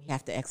and we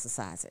have to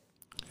exercise it.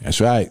 That's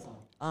right. So,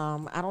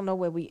 I don't know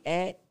where we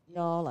at,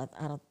 y'all. I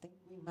don't think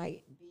we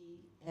might be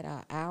at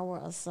an hour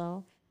or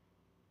so.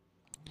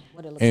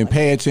 And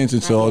pay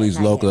attention to all these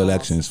local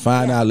elections.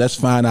 Let's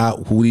find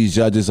out who these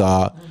judges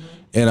are.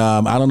 And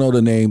I don't know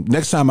the name.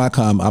 Next time I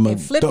come, I'm going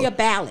to flip your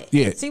ballot.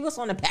 Yeah. See what's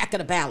on the back of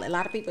the ballot. A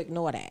lot of people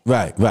ignore that.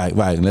 Right.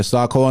 And let's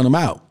start calling them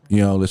out. You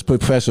know, let's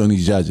put pressure on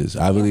these judges.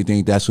 I really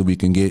think that's where we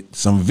can get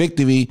some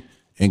victory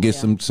and get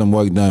some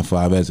work done for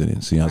our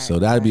residents. You know, so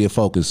that'll be a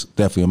focus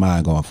definitely of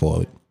mine going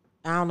forward.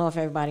 I don't know if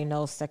everybody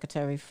knows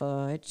Secretary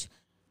Fudge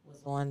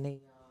was on the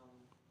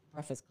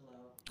Breakfast Club.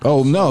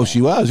 Oh, no,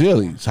 she was,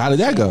 really. So how did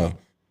that go?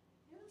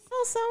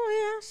 So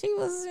yeah, she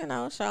was, you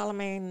know,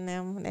 Charlemagne and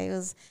them. They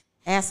was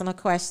asking her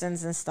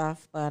questions and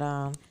stuff,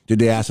 but did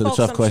they ask her the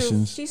tough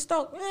questions? She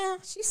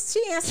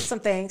answered some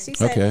things. She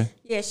said,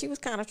 yeah, she was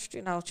kind of,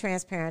 you know,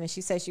 transparent, and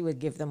she said she would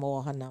give them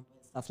all her number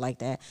and stuff like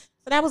that.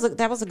 So that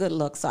was a good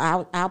look. So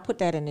I'll put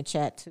that in the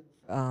chat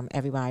to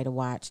everybody to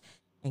watch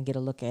and get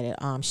a look at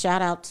it.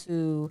 Shout out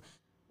to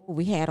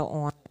we had her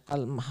on.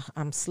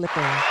 I'm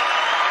slipping her.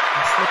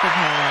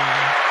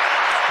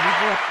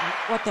 We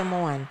brought them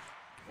on.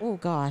 Oh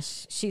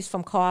gosh, she's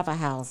from Carver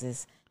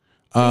Houses.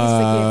 Please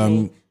forgive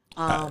me.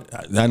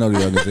 I know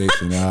the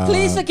organization.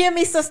 Please forgive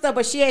me, sister,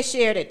 but she had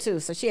shared it too,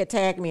 so she had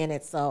tagged me in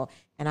it. So,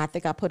 and I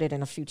think I put it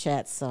in a few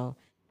chats. So,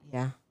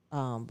 yeah.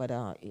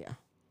 Yeah.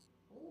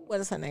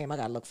 What is her name? I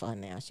gotta look for her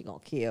now. She gonna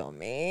kill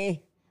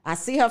me. I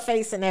see her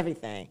face and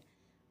everything.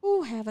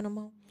 Ooh, having a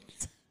moment.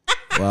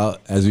 Well,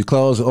 as we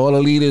close, all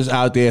the leaders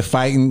out there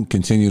fighting,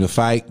 continue to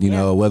fight. You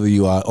know, whether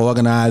you are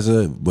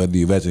organizer, whether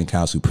you're resident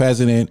council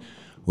president,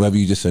 whether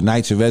you're just a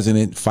NYCHA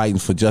resident fighting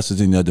for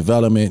justice in your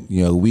development,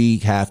 you know, we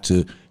have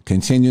to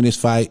continue this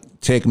fight,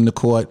 take them to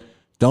court.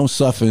 Don't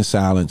suffer in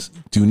silence.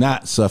 Do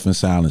not suffer in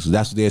silence.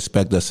 That's what they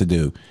expect us to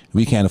do.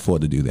 We can't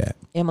afford to do that.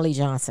 Emily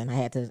Johnson.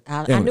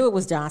 I knew it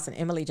was Johnson.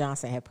 Emily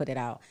Johnson had put it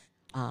out.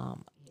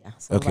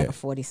 So like a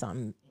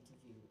 40-something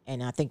interview.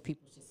 And I think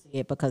people should see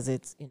it because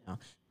it's, you know,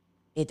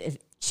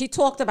 she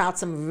talked about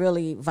some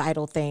really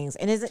vital things,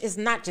 and it's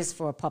not just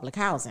for public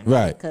housing,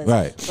 right?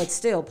 But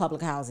still,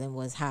 public housing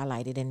was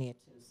highlighted in there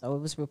too, so it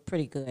was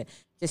pretty good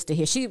just to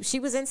hear. She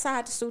was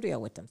inside the studio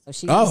with them, so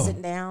she was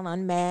sitting down,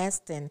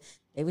 unmasked, and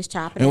they was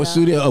chopping. And what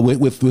studio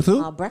with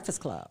who?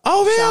 Breakfast Club.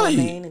 Oh, really?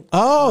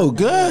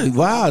 Good.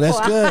 Wow, that's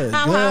good.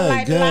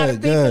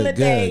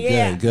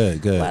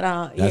 Good.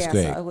 But that's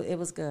great. So it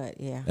was good.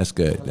 Yeah, that's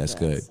good. That's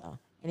good. So.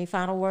 Any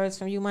final words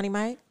from you, Money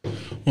Mike?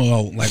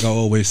 Well, like I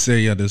always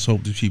say, I just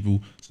hope that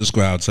people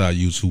subscribe to our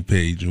YouTube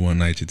page, One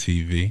NYCHA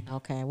TV.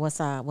 Okay, what's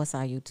our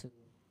YouTube?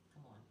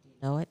 Come on, do you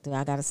know it? Do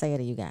I gotta say it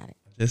or you got it?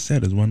 I just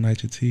said it's One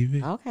NYCHA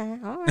TV. Okay,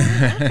 all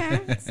right.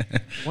 Okay.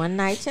 One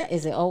NYCHA,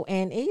 is it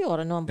ONE or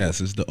the number? Yes,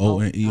 it's the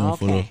ONE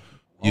for the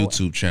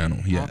YouTube channel.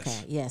 Yes.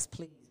 Okay. Yes,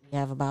 please. We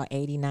have about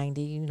 80,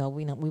 90. You know,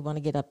 we want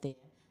to get up there.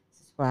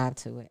 Subscribe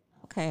to it.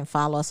 Okay, and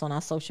follow us on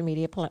our social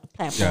media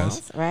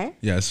platforms, right?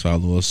 Yes,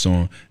 follow us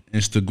on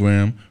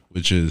Instagram,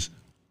 which is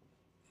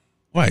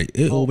Right.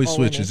 It always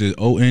switches. It's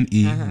ONE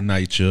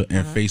NYCHA,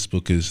 and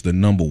Facebook is the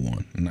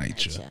 #1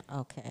 NYCHA.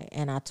 Okay.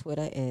 And our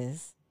Twitter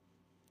is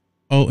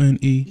ONE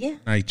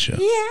NYCHA.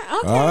 Yeah.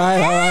 Okay. All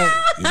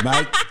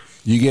right.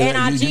 You get and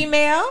our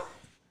Gmail.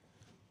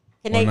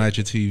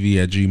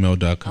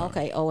 NYCHATV@gmail.com.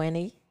 Okay.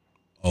 ONE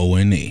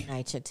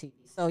NYCHA TV.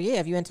 So yeah,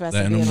 if you're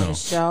interested in being on the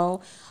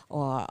show,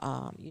 or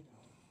you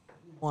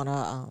want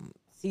to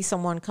see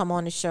someone come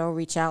on the show,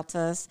 reach out to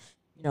us.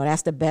 You know,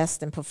 that's the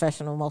best and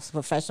most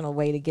professional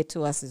way to get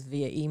to us is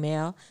via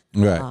email.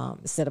 Right.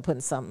 Instead of putting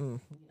something,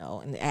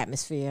 in the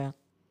atmosphere.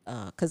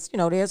 Because,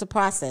 there's a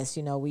process.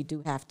 We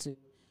do have to,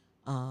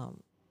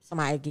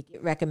 somebody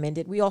get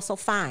recommended. We also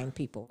find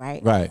people,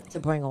 right? Right. To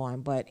bring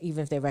on. But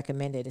even if they're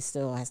recommended, it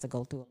still has to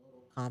go through a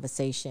little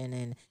conversation.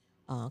 And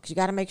because you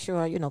got to make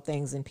sure,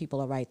 things and people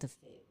are right to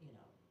fit,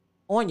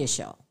 on your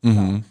show.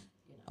 Mm-hmm.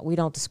 So, we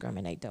don't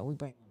discriminate, though. We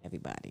bring on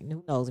everybody.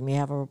 Who knows? We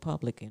have a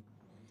Republican.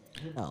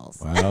 Who knows?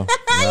 Wow.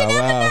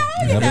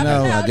 You never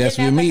know. I guess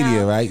we're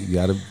media, right? You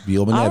got to be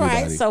open to everybody.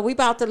 All right. So we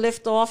about to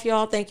lift off,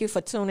 y'all. Thank you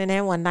for tuning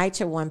in. One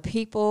NYCHA, one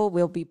people.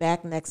 We'll be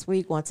back next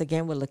week once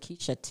again with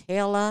LaKeisha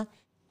Taylor,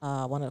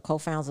 one of the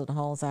co-founders of the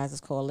Home Sizes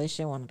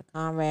Coalition, one of the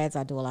comrades.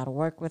 I do a lot of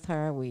work with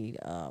her. We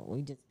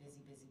just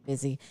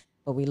busy.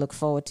 But we look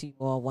forward to you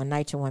all. One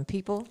NYCHA, one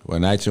people.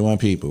 One NYCHA, one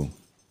people.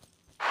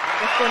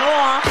 Lifting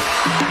off.